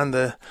meditate on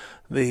the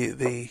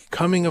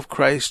coming of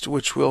Christ,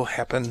 which will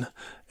happen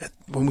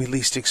when we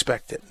least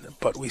expect it.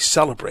 But we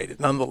celebrate it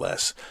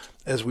nonetheless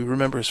as we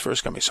remember his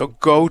first coming. So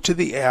go to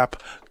the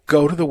app,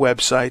 go to the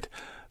website,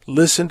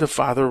 listen to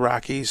Father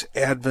Rocky's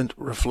Advent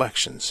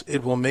Reflections.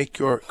 It will make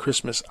your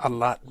Christmas a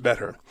lot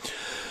better.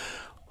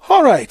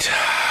 All right.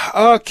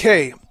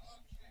 Okay.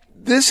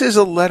 This is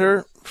a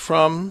letter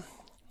from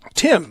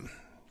Tim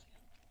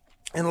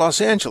in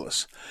Los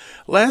Angeles.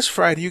 Last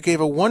Friday, you gave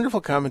a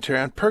wonderful commentary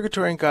on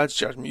purgatory and God's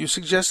judgment. You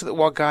suggested that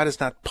while God is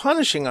not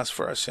punishing us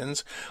for our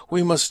sins,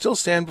 we must still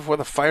stand before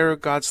the fire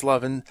of God's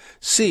love and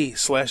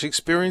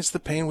see/experience the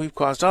pain we've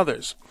caused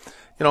others.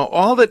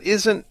 All that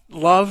isn't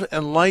love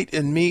and light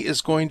in me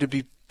is going to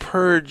be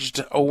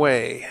purged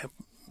away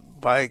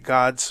by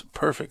God's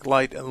perfect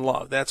light and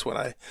love. That's what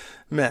I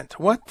meant.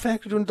 What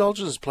factor do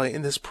indulgences play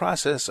in this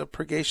process of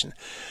purgation?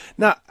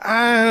 Now,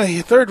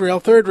 third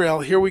rail,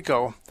 here we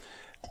go.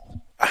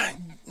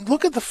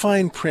 Look at the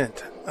fine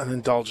print on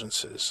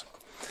indulgences.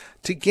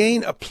 To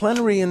gain a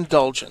plenary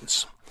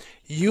indulgence,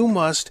 you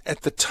must,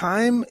 at the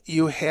time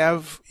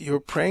you're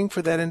praying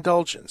for that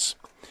indulgence,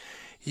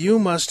 you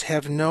must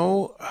have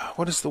no,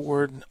 what is the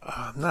word?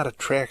 Not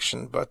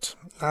attraction, but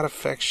not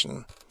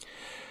affection.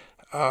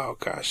 Oh,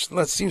 gosh,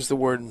 let's use the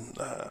word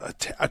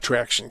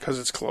attraction because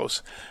it's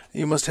close.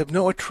 You must have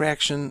no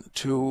attraction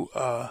to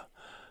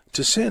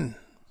sin.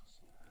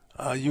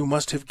 You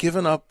must have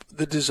given up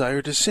the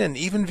desire to sin,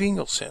 even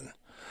venial sin.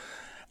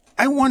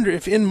 I wonder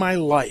if in my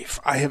life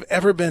I have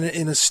ever been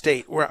in a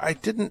state where I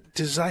didn't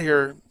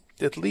desire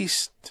at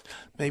least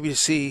maybe to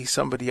see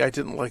somebody I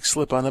didn't like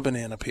slip on a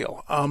banana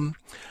peel.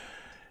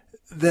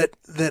 That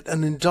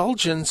an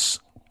indulgence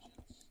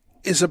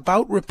is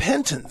about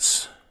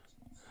repentance.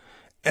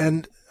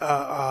 And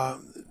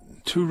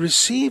to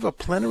receive a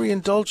plenary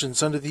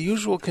indulgence under the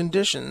usual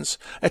conditions,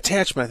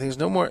 attachment, I think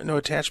there's no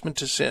attachment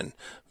to sin,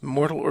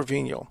 mortal or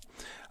venial.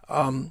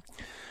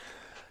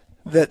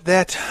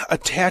 That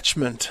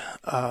attachment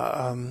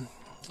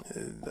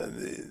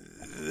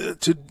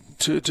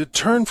to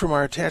turn from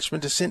our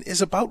attachment to sin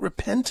is about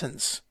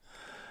repentance.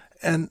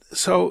 And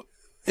so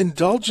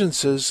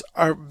indulgences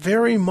are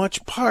very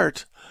much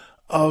part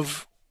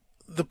of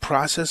the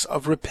process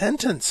of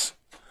repentance.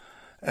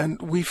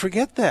 And we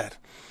forget that.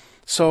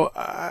 So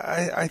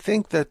I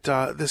think that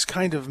this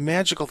kind of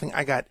magical thing,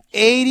 I got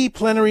 80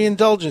 plenary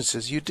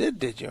indulgences. You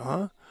did you,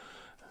 huh?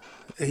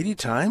 80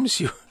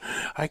 times?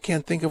 I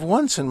can't think of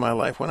once in my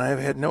life when I have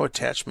had no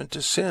attachment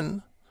to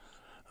sin,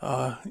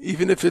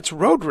 even if it's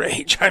road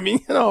rage. I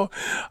mean,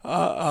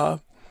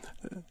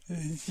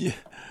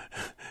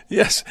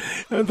 yes,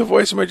 the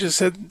voice might just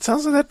said, it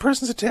sounds like that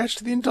person's attached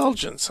to the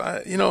indulgence.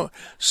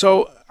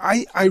 So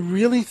I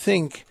really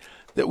think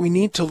that we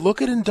need to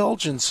look at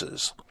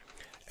indulgences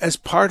as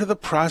part of the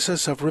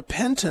process of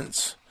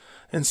repentance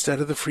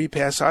instead of the free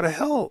pass out of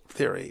hell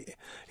theory.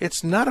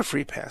 It's not a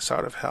free pass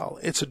out of hell.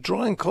 It's a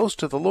drawing close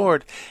to the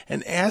Lord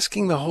and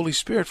asking the Holy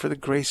Spirit for the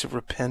grace of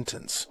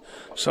repentance.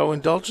 So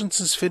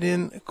indulgences fit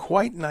in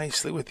quite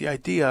nicely with the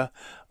idea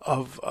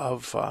of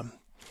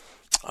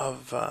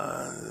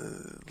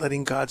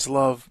letting God's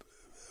love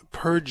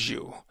purge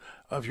you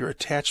of your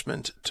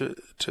attachment to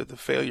the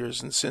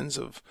failures and sins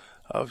of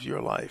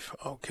your life.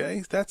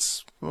 Okay,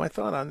 that's my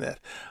thought on that.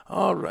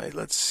 All right,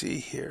 let's see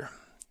here.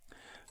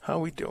 How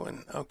are we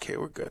doing? Okay,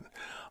 we're good.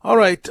 All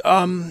right.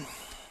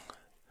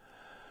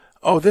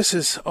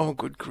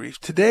 Good grief.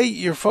 Today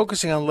you're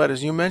focusing on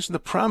letters. You mentioned the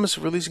promise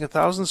of releasing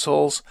 1,000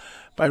 souls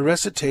by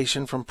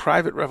recitation from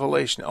private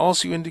revelation.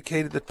 Also, you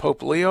indicated that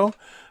Pope Leo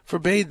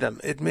forbade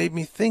them. It made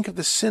me think of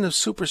the sin of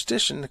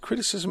superstition, the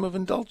criticism of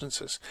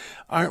indulgences.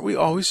 Aren't we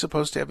always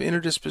supposed to have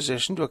inner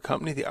disposition to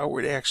accompany the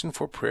outward action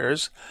for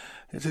prayers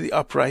to be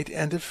upright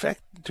and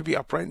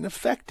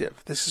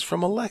effective? This is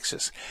from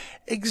Alexis.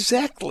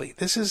 Exactly.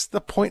 This is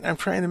the point I'm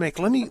trying to make.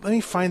 Let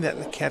me find that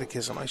in the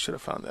Catechism. I should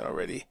have found that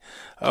already.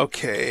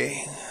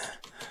 Okay.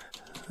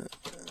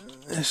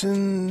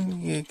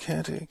 Listen,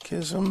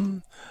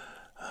 Catechism.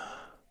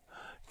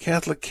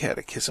 Catholic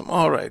Catechism.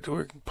 All right,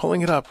 we're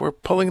pulling it up.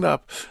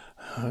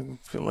 I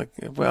feel like,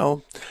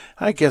 well,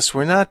 I guess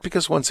we're not,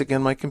 because once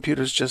again, my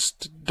computer's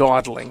just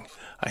dawdling.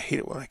 I hate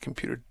it when my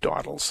computer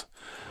dawdles.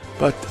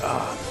 But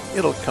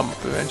it'll come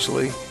up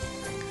eventually.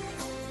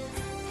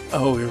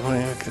 Oh, we're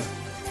running like the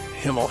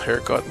Himmel,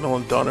 Herrgott,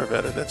 Millen,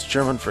 Donnerwetter. That's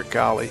German for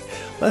golly.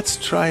 Let's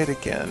try it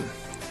again.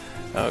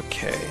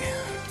 Okay.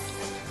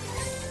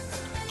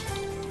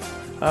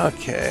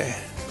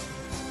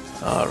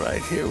 All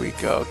right, here we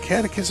go.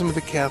 Catechism of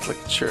the Catholic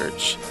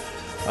Church.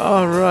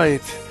 All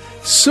right.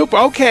 Super.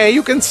 Okay,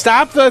 you can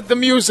stop the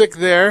music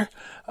there.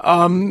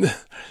 It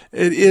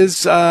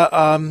is,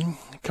 come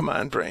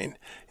on, brain.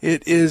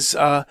 It is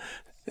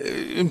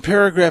in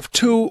paragraph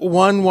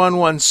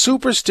 2111,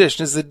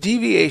 superstition is the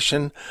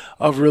deviation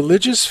of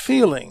religious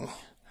feeling,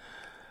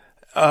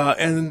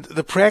 and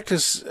the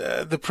practice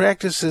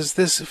is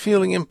this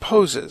feeling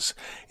imposes.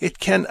 It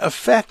can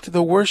affect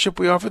the worship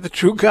we offer the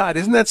true God.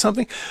 Isn't that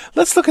something?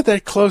 Let's look at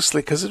that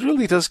closely, because it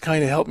really does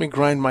kind of help me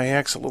grind my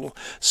axe a little.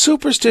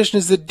 Superstition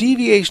is the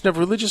deviation of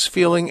religious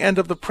feeling and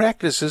of the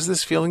practices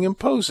this feeling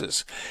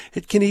imposes.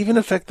 It can even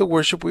affect the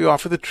worship we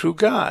offer the true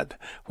God.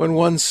 When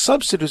one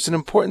substitutes an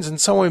importance in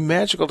some way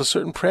magical to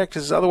certain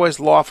practices otherwise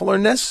lawful or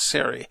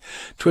necessary,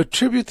 to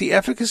attribute the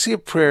efficacy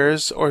of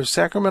prayers or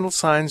sacramental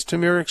signs to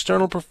mere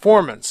external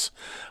performance,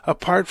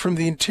 apart from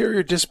the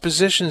interior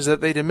dispositions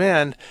that they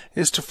demand,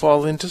 is to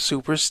fall into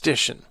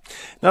superstition.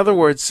 In other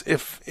words,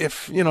 if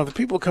the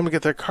people come to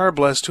get their car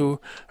blessed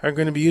who are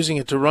going to be using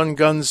it to run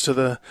guns to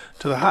the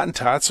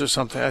Hottentots or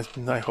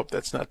something, I hope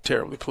that's not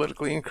terribly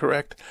politically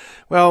incorrect,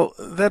 well,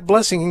 that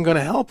blessing isn't going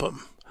to help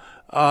them.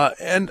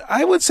 And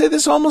I would say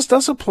this almost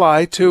does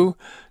apply to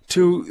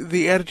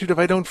the attitude of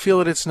I don't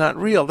feel it, it's not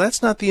real.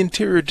 That's not the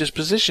interior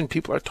disposition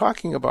people are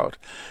talking about.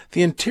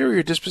 The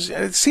interior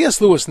disposition,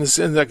 C.S. Lewis,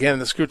 in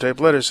the Screw-Type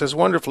Letter, says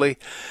wonderfully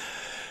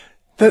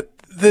that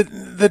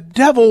the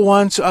devil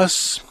wants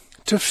us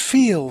to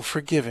feel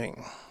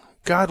forgiving.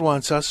 God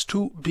wants us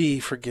to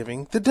be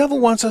forgiving. The devil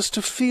wants us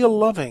to feel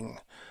loving.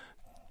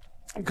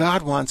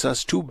 God wants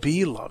us to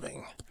be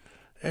loving.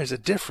 There's a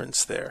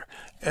difference there.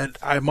 And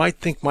I might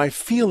think my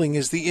feeling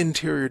is the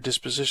interior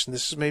disposition.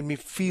 This has made me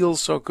feel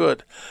so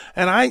good.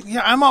 And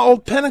I'm an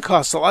old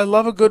Pentecostal. I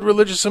love a good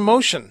religious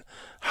emotion.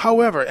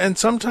 However, and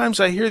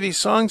sometimes I hear these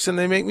songs and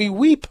they make me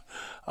weep.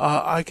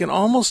 I can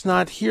almost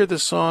not hear the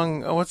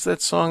song. What's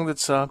that song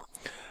that's for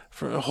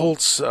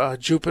Holt's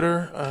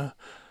Jupiter?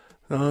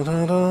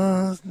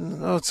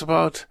 It's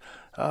about,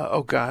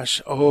 oh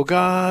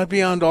God,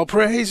 beyond all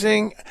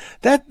praising.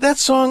 That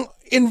song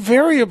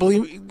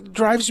invariably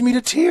drives me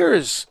to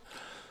tears.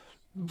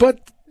 But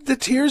the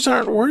tears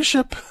aren't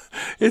worship.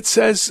 It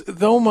says,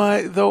 though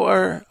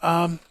our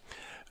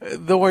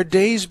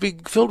days be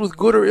filled with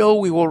good or ill,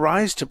 we will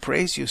rise to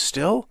praise you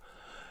still.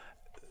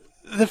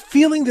 The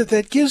feeling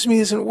that gives me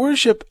isn't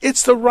worship.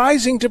 It's the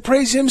rising to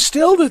praise him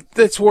still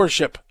that's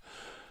worship.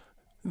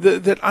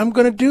 That I'm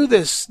going to do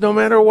this no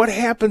matter what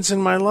happens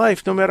in my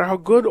life, no matter how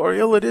good or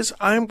ill it is,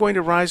 I'm going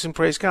to rise and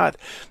praise God.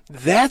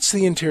 That's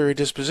the interior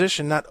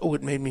disposition, not, oh,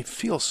 it made me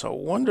feel so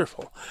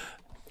wonderful.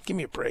 Give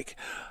me a break.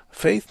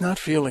 Faith, not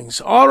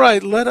feelings. All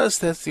right,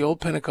 that's the old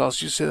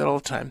Pentecost. You say that all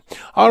the time.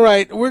 All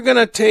right, we're going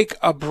to take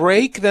a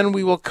break. Then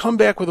we will come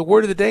back with a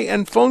word of the day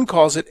and phone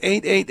calls at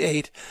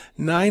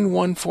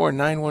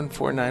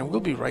 888-914-9149. We'll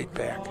be right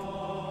back.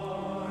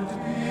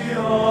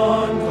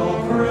 Beyond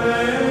all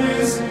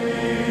praising,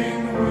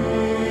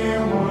 we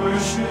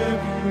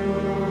worship you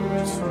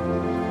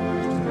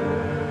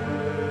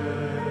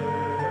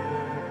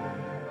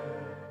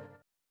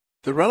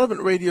The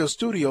Relevant Radio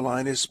studio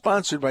line is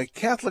sponsored by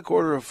Catholic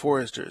Order of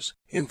Foresters.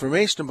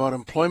 Information about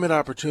employment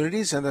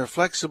opportunities and their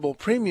flexible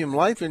premium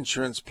life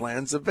insurance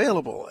plans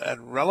available at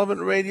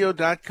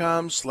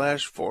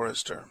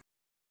relevantradio.com/forester.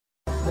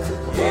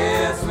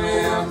 Yes,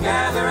 we'll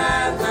gather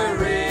at the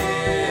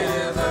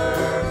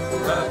river,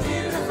 a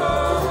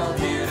beautiful,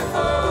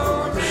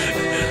 beautiful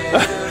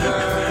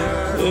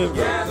river.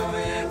 Gather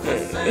with the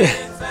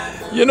saints at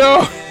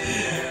the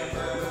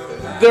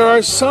there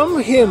are some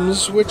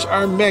hymns which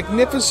are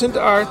magnificent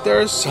art. There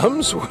are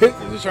some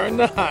which are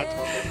not.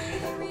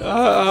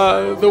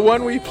 The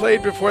one we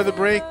played before the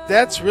break,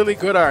 that's really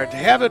good art. To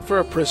have it for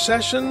a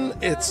procession,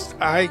 it's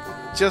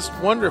just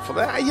wonderful.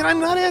 I'm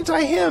not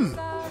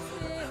anti-hymn,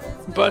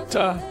 but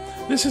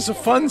this is a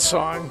fun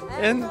song,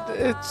 and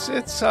it's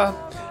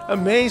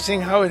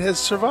amazing how it has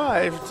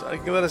survived.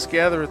 Let Us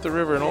Gather at the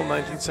River, an old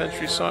 19th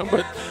century song,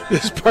 but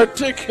this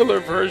particular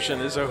version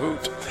is a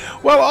hoot.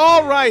 Well,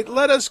 all right,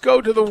 let us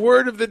go to the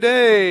word of the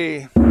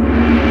day.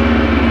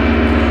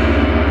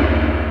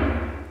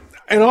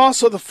 And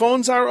also, the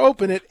phones are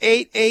open at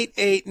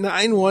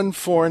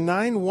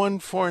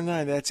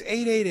 888-914-9149. That's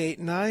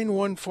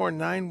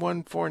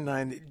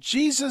 888-914-9149.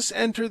 Jesus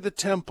entered the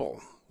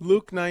temple,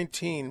 Luke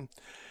 19.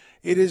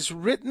 It is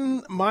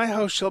written, my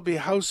house shall be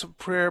a house of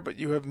prayer, but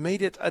you have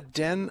made it a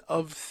den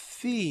of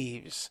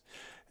thieves.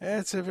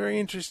 That's a very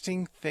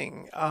interesting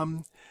thing.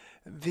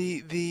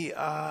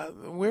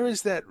 Where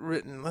is that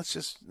written? Let's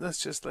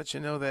just let you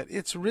know that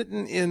it's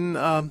written in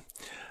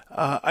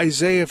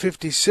Isaiah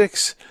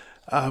 56,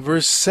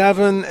 verse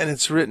 7, and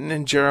it's written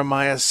in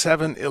Jeremiah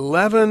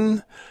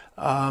 7:11.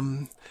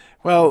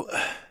 Well,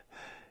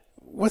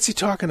 what's he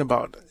talking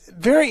about?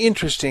 Very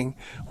interesting.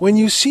 When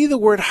you see the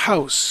word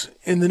house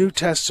in the New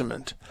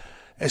Testament,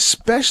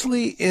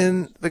 especially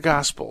in the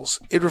Gospels,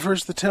 it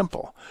refers to the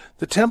temple.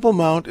 The Temple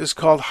Mount is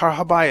called Har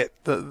Habayit,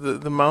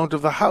 the Mount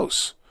of the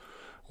House.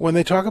 When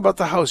they talk about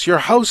the house, your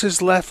house is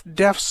left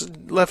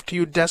to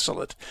you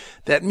desolate.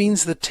 That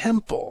means the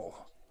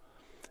temple.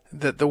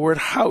 That the word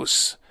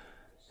house,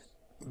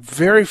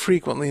 very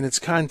frequently in its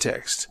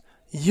context,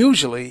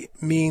 usually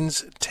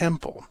means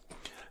temple.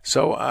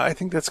 So I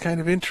think that's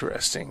kind of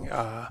interesting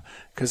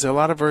because there are a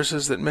lot of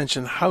verses that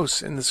mention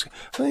house in this.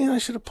 I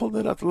should have pulled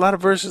it up. A lot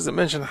of verses that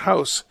mention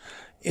house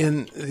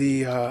in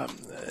the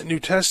New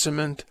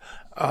Testament.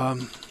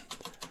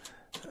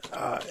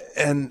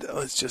 And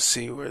let's just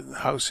see where the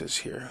house is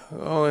here.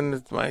 Oh,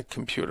 and my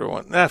computer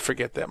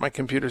forget that. My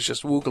computer's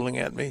just woogling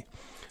at me.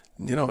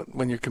 You know,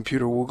 when your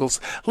computer woogles.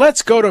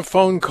 Let's go to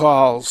phone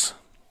calls.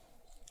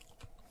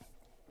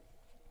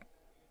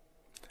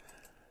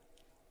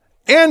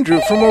 Andrew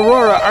from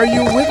Aurora, are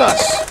you with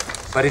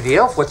us? Buddy the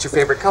Elf, what's your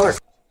favorite color?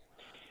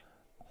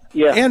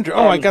 Yeah. Andrew,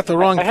 I got the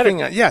wrong thing.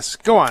 Yes,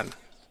 go on.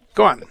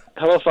 Go on.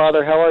 Hello,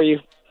 Father. How are you?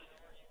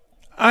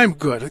 I'm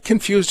good.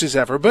 Confused as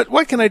ever. But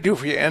what can I do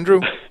for you,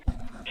 Andrew?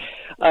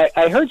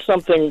 I heard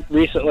something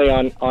recently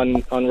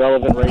on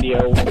Relevant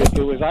Radio.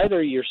 It was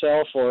either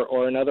yourself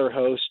or another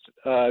host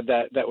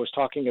that was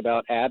talking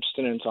about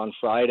abstinence on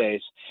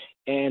Fridays,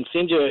 and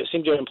seemed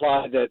to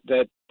imply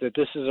that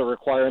this is a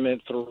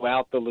requirement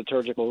throughout the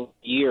liturgical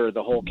year,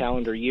 the whole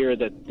calendar year,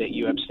 that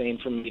you abstain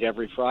from meat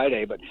every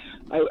Friday. But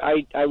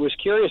I was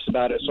curious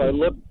about it, so I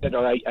looked at,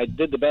 or I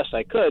did the best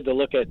I could to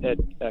look at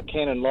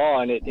canon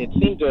law, and it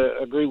seemed to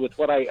agree with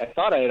what I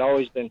thought I had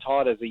always been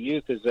taught as a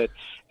youth, is that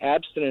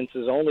abstinence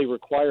is only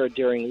required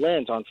during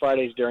Lent, on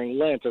Fridays during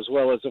Lent, as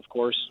well as, of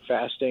course,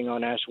 fasting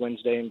on Ash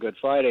Wednesday and Good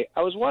Friday.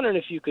 I was wondering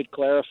if you could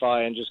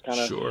clarify and just kind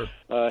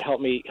of help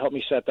me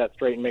set that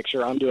straight and make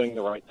sure I'm doing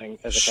the right thing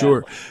as a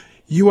Catholic.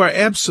 You are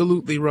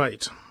absolutely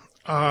right.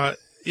 It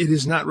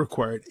is not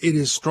required. It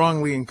is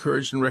strongly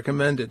encouraged and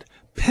recommended.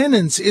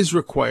 Penance is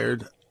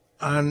required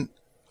on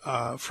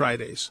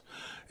Fridays.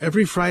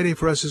 Every Friday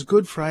for us is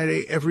Good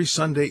Friday. Every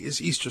Sunday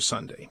is Easter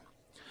Sunday.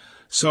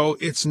 So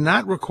it's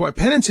not required.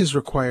 Penance is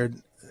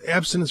required.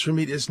 Abstinence from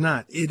meat is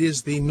not. It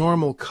is the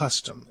normal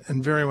custom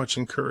and very much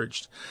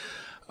encouraged.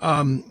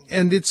 And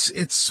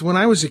it's when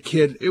I was a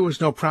kid, it was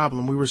no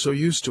problem. We were so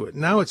used to it.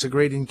 Now it's a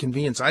great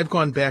inconvenience. I've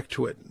gone back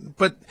to it.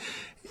 But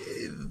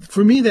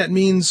for me, that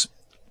means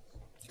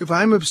if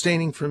I'm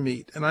abstaining from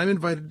meat and I'm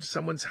invited to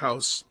someone's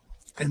house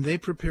and they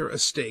prepare a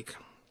steak,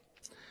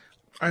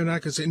 I'm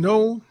not going to say,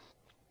 no,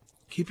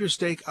 keep your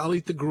steak, I'll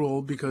eat the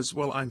gruel because,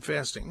 well, I'm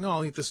fasting. No,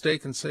 I'll eat the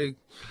steak and say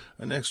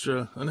an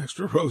extra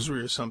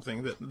rosary or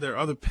something. That there are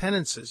other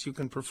penances you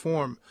can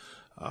perform.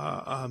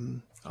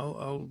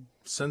 I'll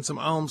send some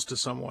alms to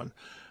someone.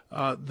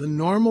 The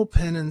normal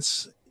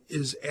penance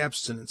is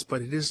abstinence,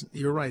 but it is,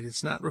 you're right,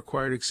 it's not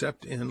required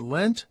except in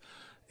Lent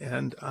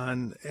and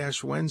on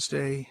Ash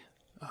Wednesday,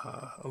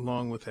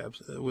 along with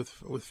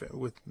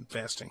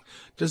fasting.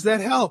 Does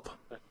that help?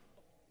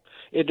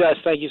 It does.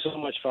 Thank you so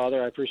much,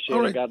 Father. I appreciate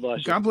it. God bless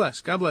you. God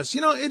bless. God bless.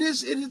 You know,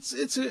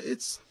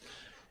 it's.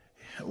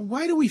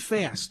 Why do we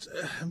fast?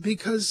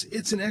 Because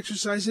it's an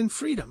exercise in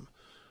freedom.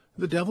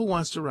 The devil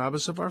wants to rob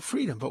us of our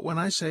freedom. But when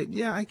I say,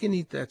 yeah, I can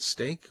eat that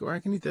steak, or I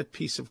can eat that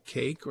piece of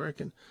cake, or I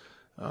can,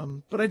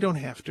 but I don't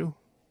have to.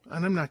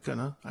 And I'm not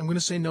gonna. I'm gonna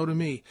say no to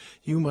me.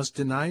 You must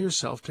deny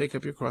yourself, take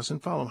up your cross,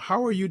 and follow him.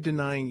 How are you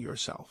denying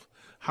yourself?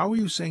 How are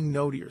you saying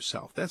no to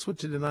yourself? That's what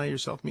to deny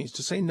yourself means,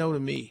 to say no to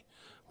me.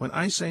 When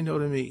I say no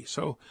to me.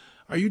 So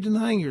are you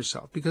denying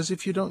yourself? Because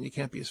if you don't, you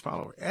can't be his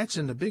follower. That's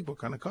in the big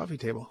book on the coffee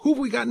table. Who have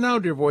we got now,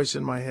 dear voice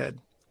in my head?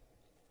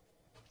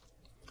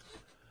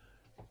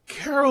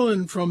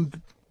 Carolyn from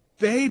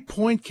Bay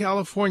Point,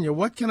 California.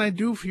 What can I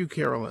do for you,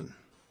 Carolyn?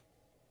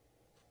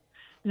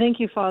 Thank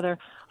you, Father.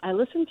 I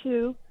listen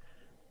to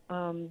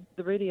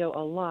the radio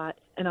a lot,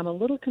 and I'm a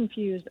little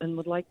confused and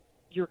would like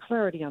your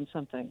clarity on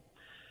something.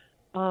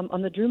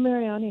 On the Drew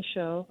Mariani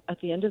show,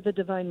 at the end of the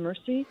Divine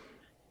Mercy,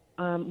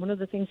 one of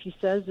the things he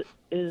says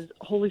is,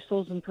 holy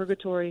souls in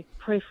purgatory,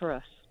 pray for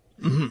us.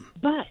 Mm-hmm.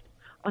 But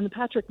on the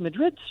Patrick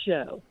Madrid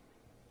show,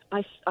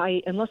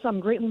 I unless I'm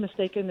greatly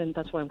mistaken, and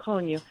that's why I'm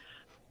calling you,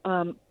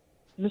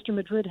 Mr.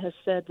 Madrid has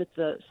said that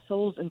the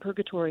souls in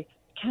purgatory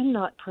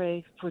cannot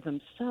pray for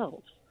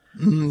themselves.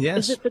 Yes.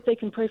 Is it that they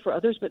can pray for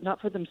others but not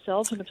for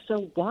themselves? And if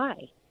so,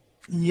 why?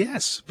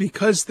 Yes,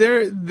 because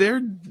they're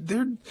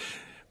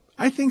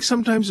I think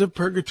sometimes of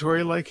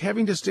purgatory like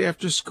having to stay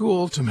after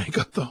school to make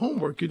up the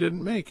homework you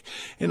didn't make.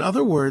 In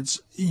other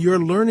words, you're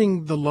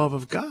learning the love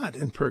of God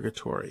in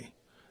purgatory.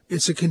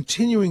 It's a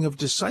continuing of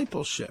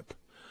discipleship.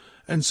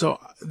 And so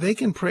they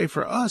can pray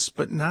for us,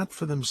 but not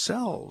for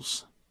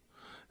themselves.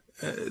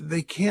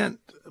 They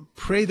can't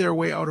pray their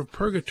way out of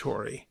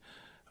purgatory.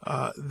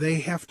 They're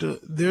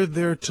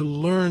there to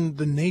learn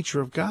the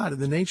nature of God.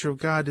 And the nature of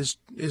God is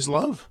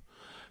love.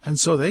 And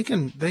so they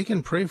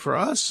can pray for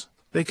us.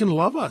 They can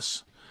love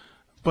us.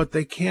 But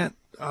they can't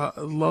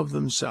love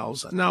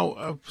themselves.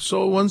 Now,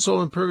 one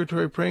soul in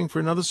purgatory praying for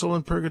another soul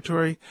in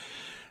purgatory,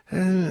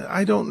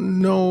 I don't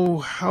know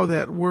how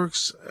that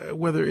works,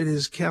 whether it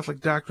is Catholic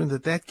doctrine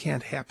that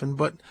can't happen,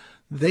 but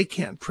they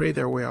can't pray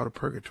their way out of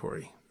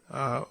purgatory.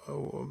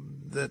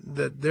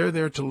 That they're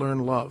there to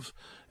learn love,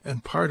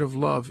 and part of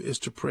love is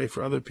to pray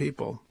for other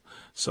people.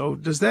 So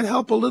does that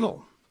help a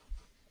little?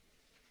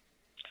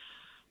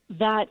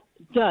 That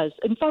does.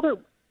 And Father,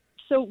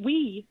 so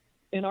we,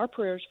 in our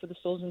prayers for the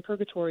souls in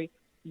purgatory,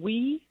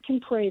 we can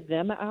pray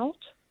them out?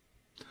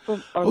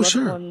 For our loved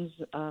sure. ones,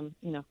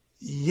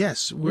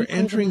 Yes, we're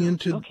entering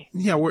into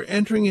we're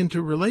entering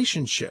into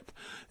relationship.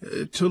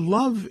 To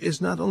love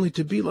is not only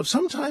to be loved.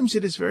 Sometimes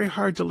it is very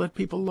hard to let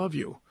people love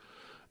you.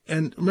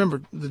 And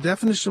remember, the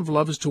definition of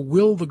love is to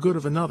will the good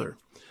of another.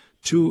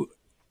 To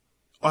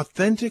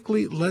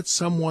authentically let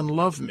someone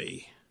love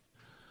me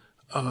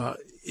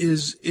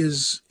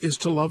is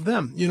to love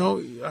them. You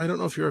know, I don't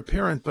know if you're a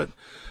parent, but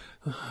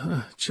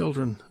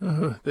children,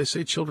 they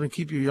say children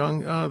keep you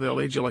young.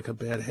 They'll age you like a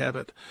bad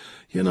habit.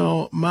 You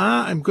know,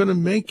 Ma, I'm going to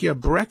make you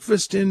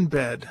breakfast in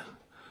bed.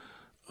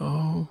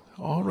 Oh,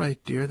 all right,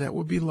 dear, that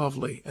would be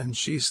lovely. And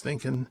she's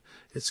thinking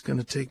it's going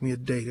to take me a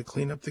day to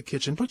clean up the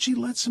kitchen. But she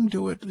lets him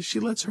do it. She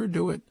lets her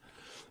do it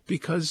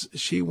because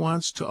she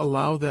wants to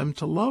allow them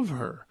to love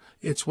her.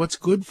 It's what's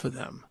good for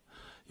them.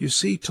 You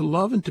see, to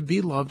love and to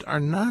be loved are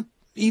not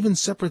even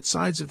separate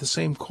sides of the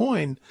same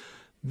coin.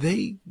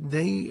 They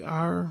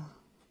are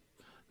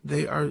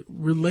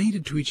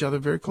related to each other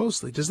very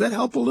closely. Does that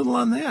help a little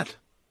on that?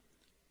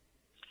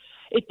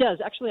 It does.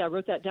 Actually, I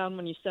wrote that down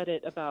when you said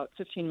it about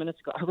 15 minutes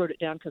ago. I wrote it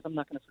down because I'm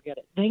not going to forget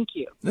it. Thank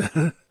you.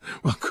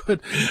 Well,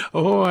 good.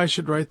 Oh, I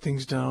should write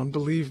things down,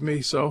 believe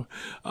me. So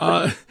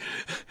I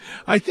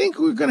think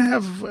we're going to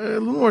have a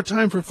little more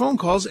time for phone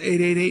calls,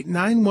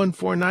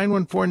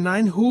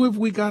 888-914-9149. Who have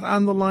we got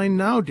on the line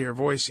now, dear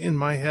voice in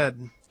my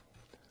head?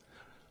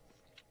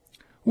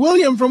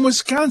 William from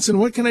Wisconsin,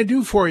 what can I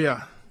do for you?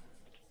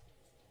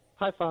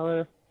 Hi,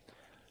 Father.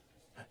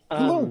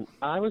 Hello.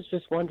 I was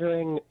just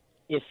wondering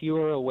if you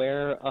were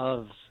aware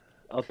of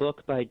a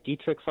book by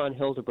Dietrich von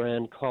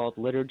Hildebrand called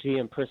Liturgy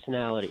and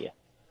Personality.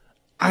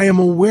 I am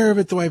aware of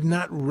it, though I've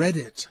not read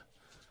it.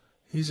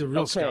 He's a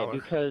real scholar. Okay,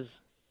 because...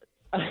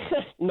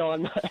 no,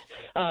 I'm not.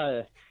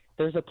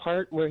 There's a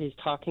part where he's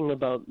talking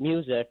about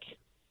music,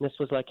 this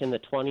was like in the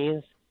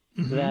 20s,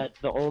 that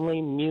the only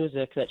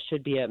music that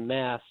should be at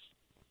Mass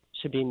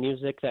should be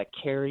music that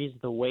carries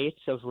the weight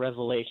of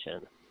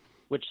revelation.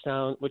 Which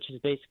is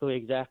basically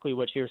exactly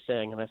what you're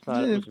saying, and I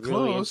thought it was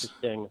really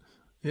interesting.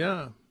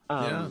 Yeah,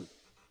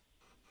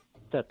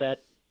 That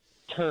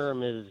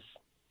term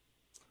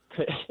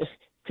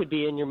could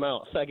be in your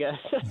mouth, I guess.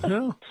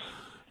 No,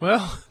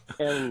 well,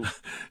 and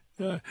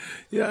the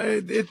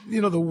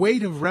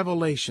weight of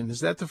revelation,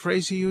 is that the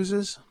phrase he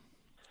uses?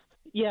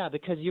 Yeah,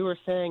 because you were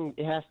saying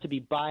it has to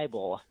be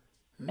Bible,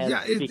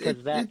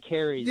 because that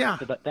carries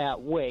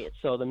that weight,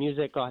 so the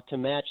music ought to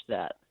match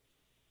that.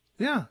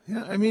 Yeah.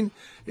 I mean,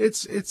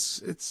 it's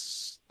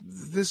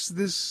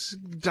this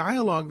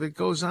dialogue that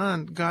goes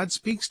on. God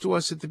speaks to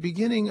us at the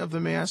beginning of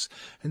the Mass,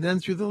 and then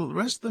through the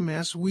rest of the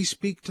Mass, we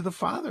speak to the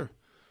Father.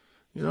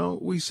 You know,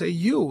 we say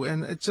you,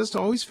 and it just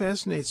always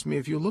fascinates me.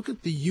 If you look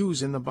at the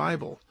yous in the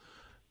Bible,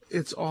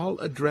 it's all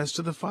addressed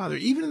to the Father.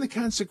 Even in the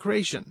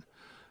consecration,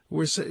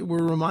 we're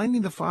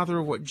reminding the Father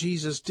of what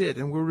Jesus did,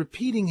 and we're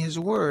repeating his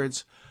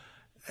words.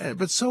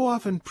 But so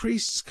often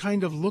priests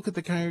kind of look at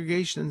the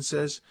congregation and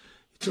says,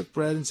 took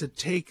bread and said,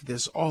 take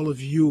this, all of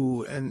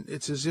you. And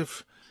it's as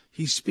if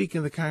he's speaking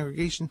to the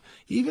congregation.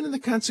 Even in the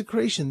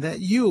consecration, that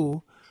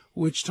you,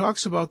 which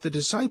talks about the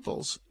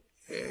disciples,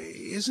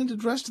 isn't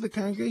addressed to the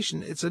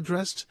congregation. It's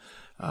addressed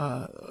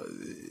to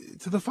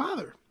the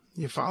Father.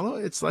 You follow?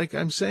 It's like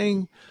I'm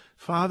saying,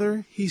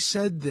 Father, he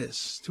said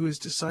this to his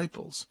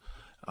disciples.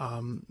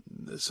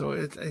 So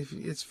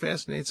it's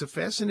fascinating. It's a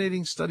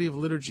fascinating study of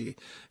liturgy,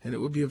 and it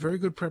would be a very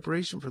good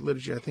preparation for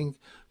liturgy, I think,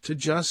 to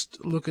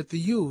just look at the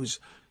yous.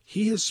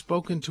 He has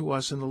spoken to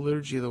us in the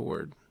liturgy of the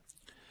Word.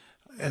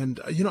 And,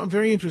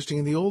 very interesting.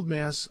 In the Old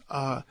Mass,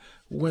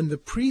 when the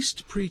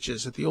priest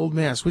preaches at the Old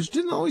Mass, which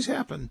didn't always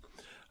happen,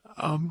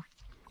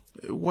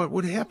 what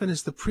would happen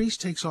is the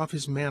priest takes off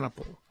his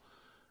maniple.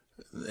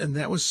 And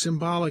that was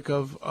symbolic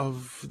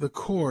of the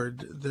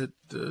cord that,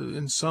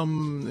 in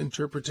some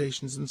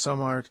interpretations, in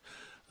some art,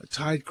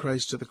 tied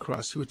Christ to the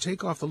cross. He would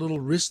take off the little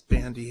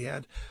wristband he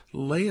had,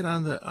 lay it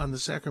on the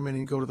sacrament,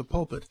 and go to the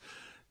pulpit.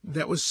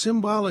 That was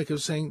symbolic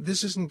of saying,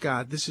 this isn't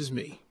God, this is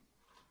me.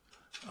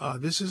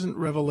 This isn't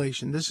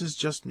revelation, this is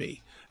just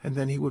me. And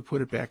then he would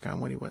put it back on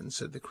when he went and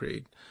said the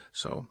creed.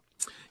 So,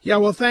 yeah,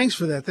 well, thanks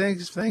for that.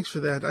 Thanks for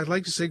that. I'd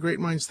like to say great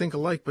minds think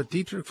alike, but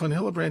Dietrich von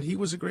Hildebrand, he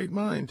was a great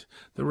mind.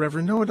 The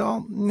Reverend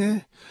Know-It-All,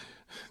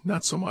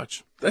 not so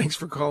much. Thanks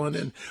for calling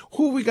in.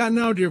 Who have we got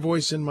now, dear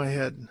voice in my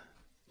head?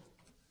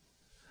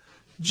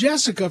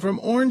 Jessica from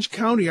Orange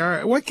County. All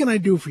right, what can I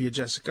do for you,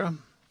 Jessica?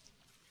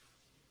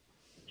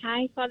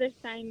 Hi, Father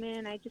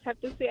Simon. I just have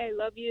to say I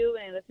love you,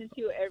 and I listen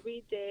to you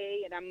every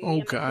day, and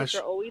my kids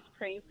are always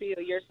praying for you.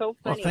 You're so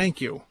funny. Oh,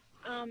 thank you.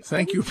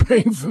 Thank you for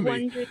praying for me.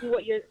 Wondering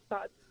what your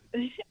thoughts.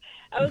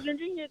 I was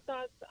wondering your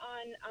thoughts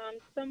on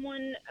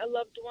a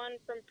loved one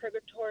from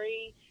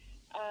Purgatory,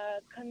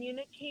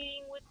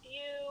 communicating with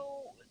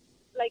you,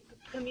 like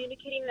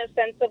communicating in the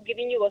sense of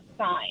giving you a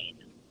sign,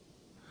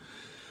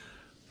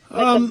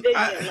 like a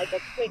vision, like a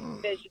quick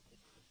vision.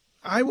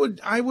 I would,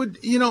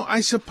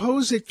 I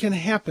suppose it can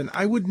happen.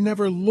 I would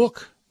never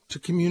look to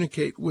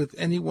communicate with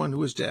anyone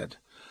who is dead.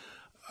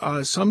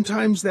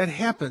 Sometimes that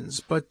happens,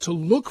 but to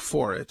look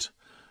for it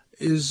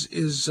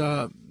is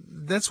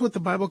that's what the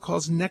Bible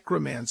calls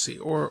necromancy,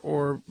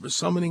 or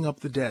summoning up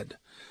the dead.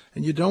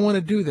 And you don't want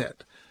to do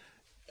that.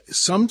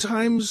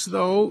 Sometimes,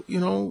 though,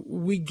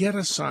 we get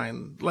a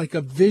sign, like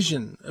a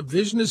vision. A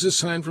vision is a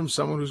sign from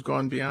someone who's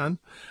gone beyond.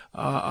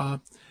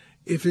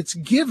 If it's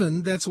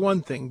given, that's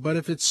one thing. But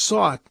if it's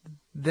sought,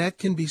 that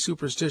can be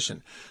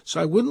superstition.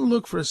 So I wouldn't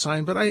look for a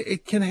sign, but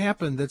it can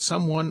happen that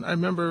someone, I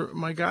remember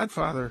my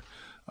godfather,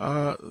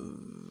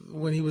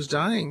 when he was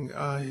dying,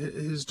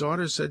 his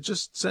daughter said,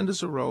 just send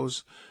us a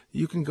rose.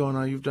 You can go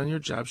now. You've done your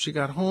job. She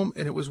got home,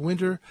 and it was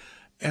winter,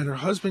 and her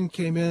husband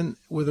came in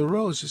with a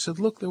rose. He said,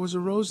 look, there was a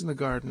rose in the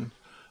garden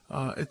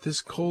at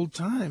this cold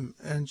time.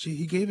 And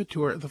he gave it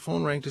to her. The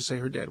phone rang to say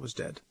her dad was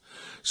dead.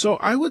 So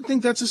I would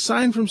think that's a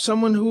sign from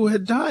someone who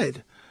had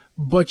died.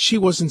 But she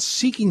wasn't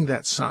seeking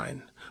that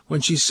sign. When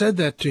she said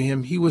that to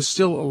him, he was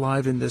still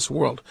alive in this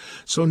world.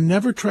 So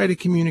never try to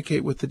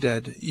communicate with the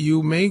dead.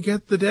 You may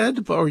get the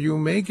dead, or you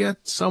may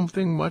get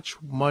something much,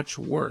 much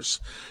worse.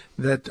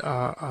 That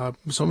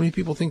so many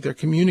people think they're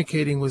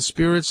communicating with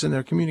spirits and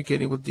they're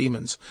communicating with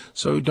demons.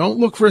 So don't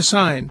look for a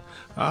sign,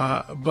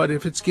 but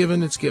if it's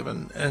given, it's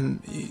given,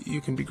 and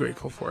you can be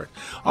grateful for it.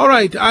 All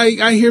right,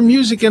 I hear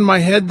music in my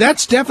head.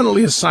 That's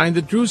definitely a sign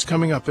that Drew's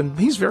coming up, and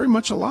he's very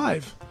much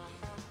alive.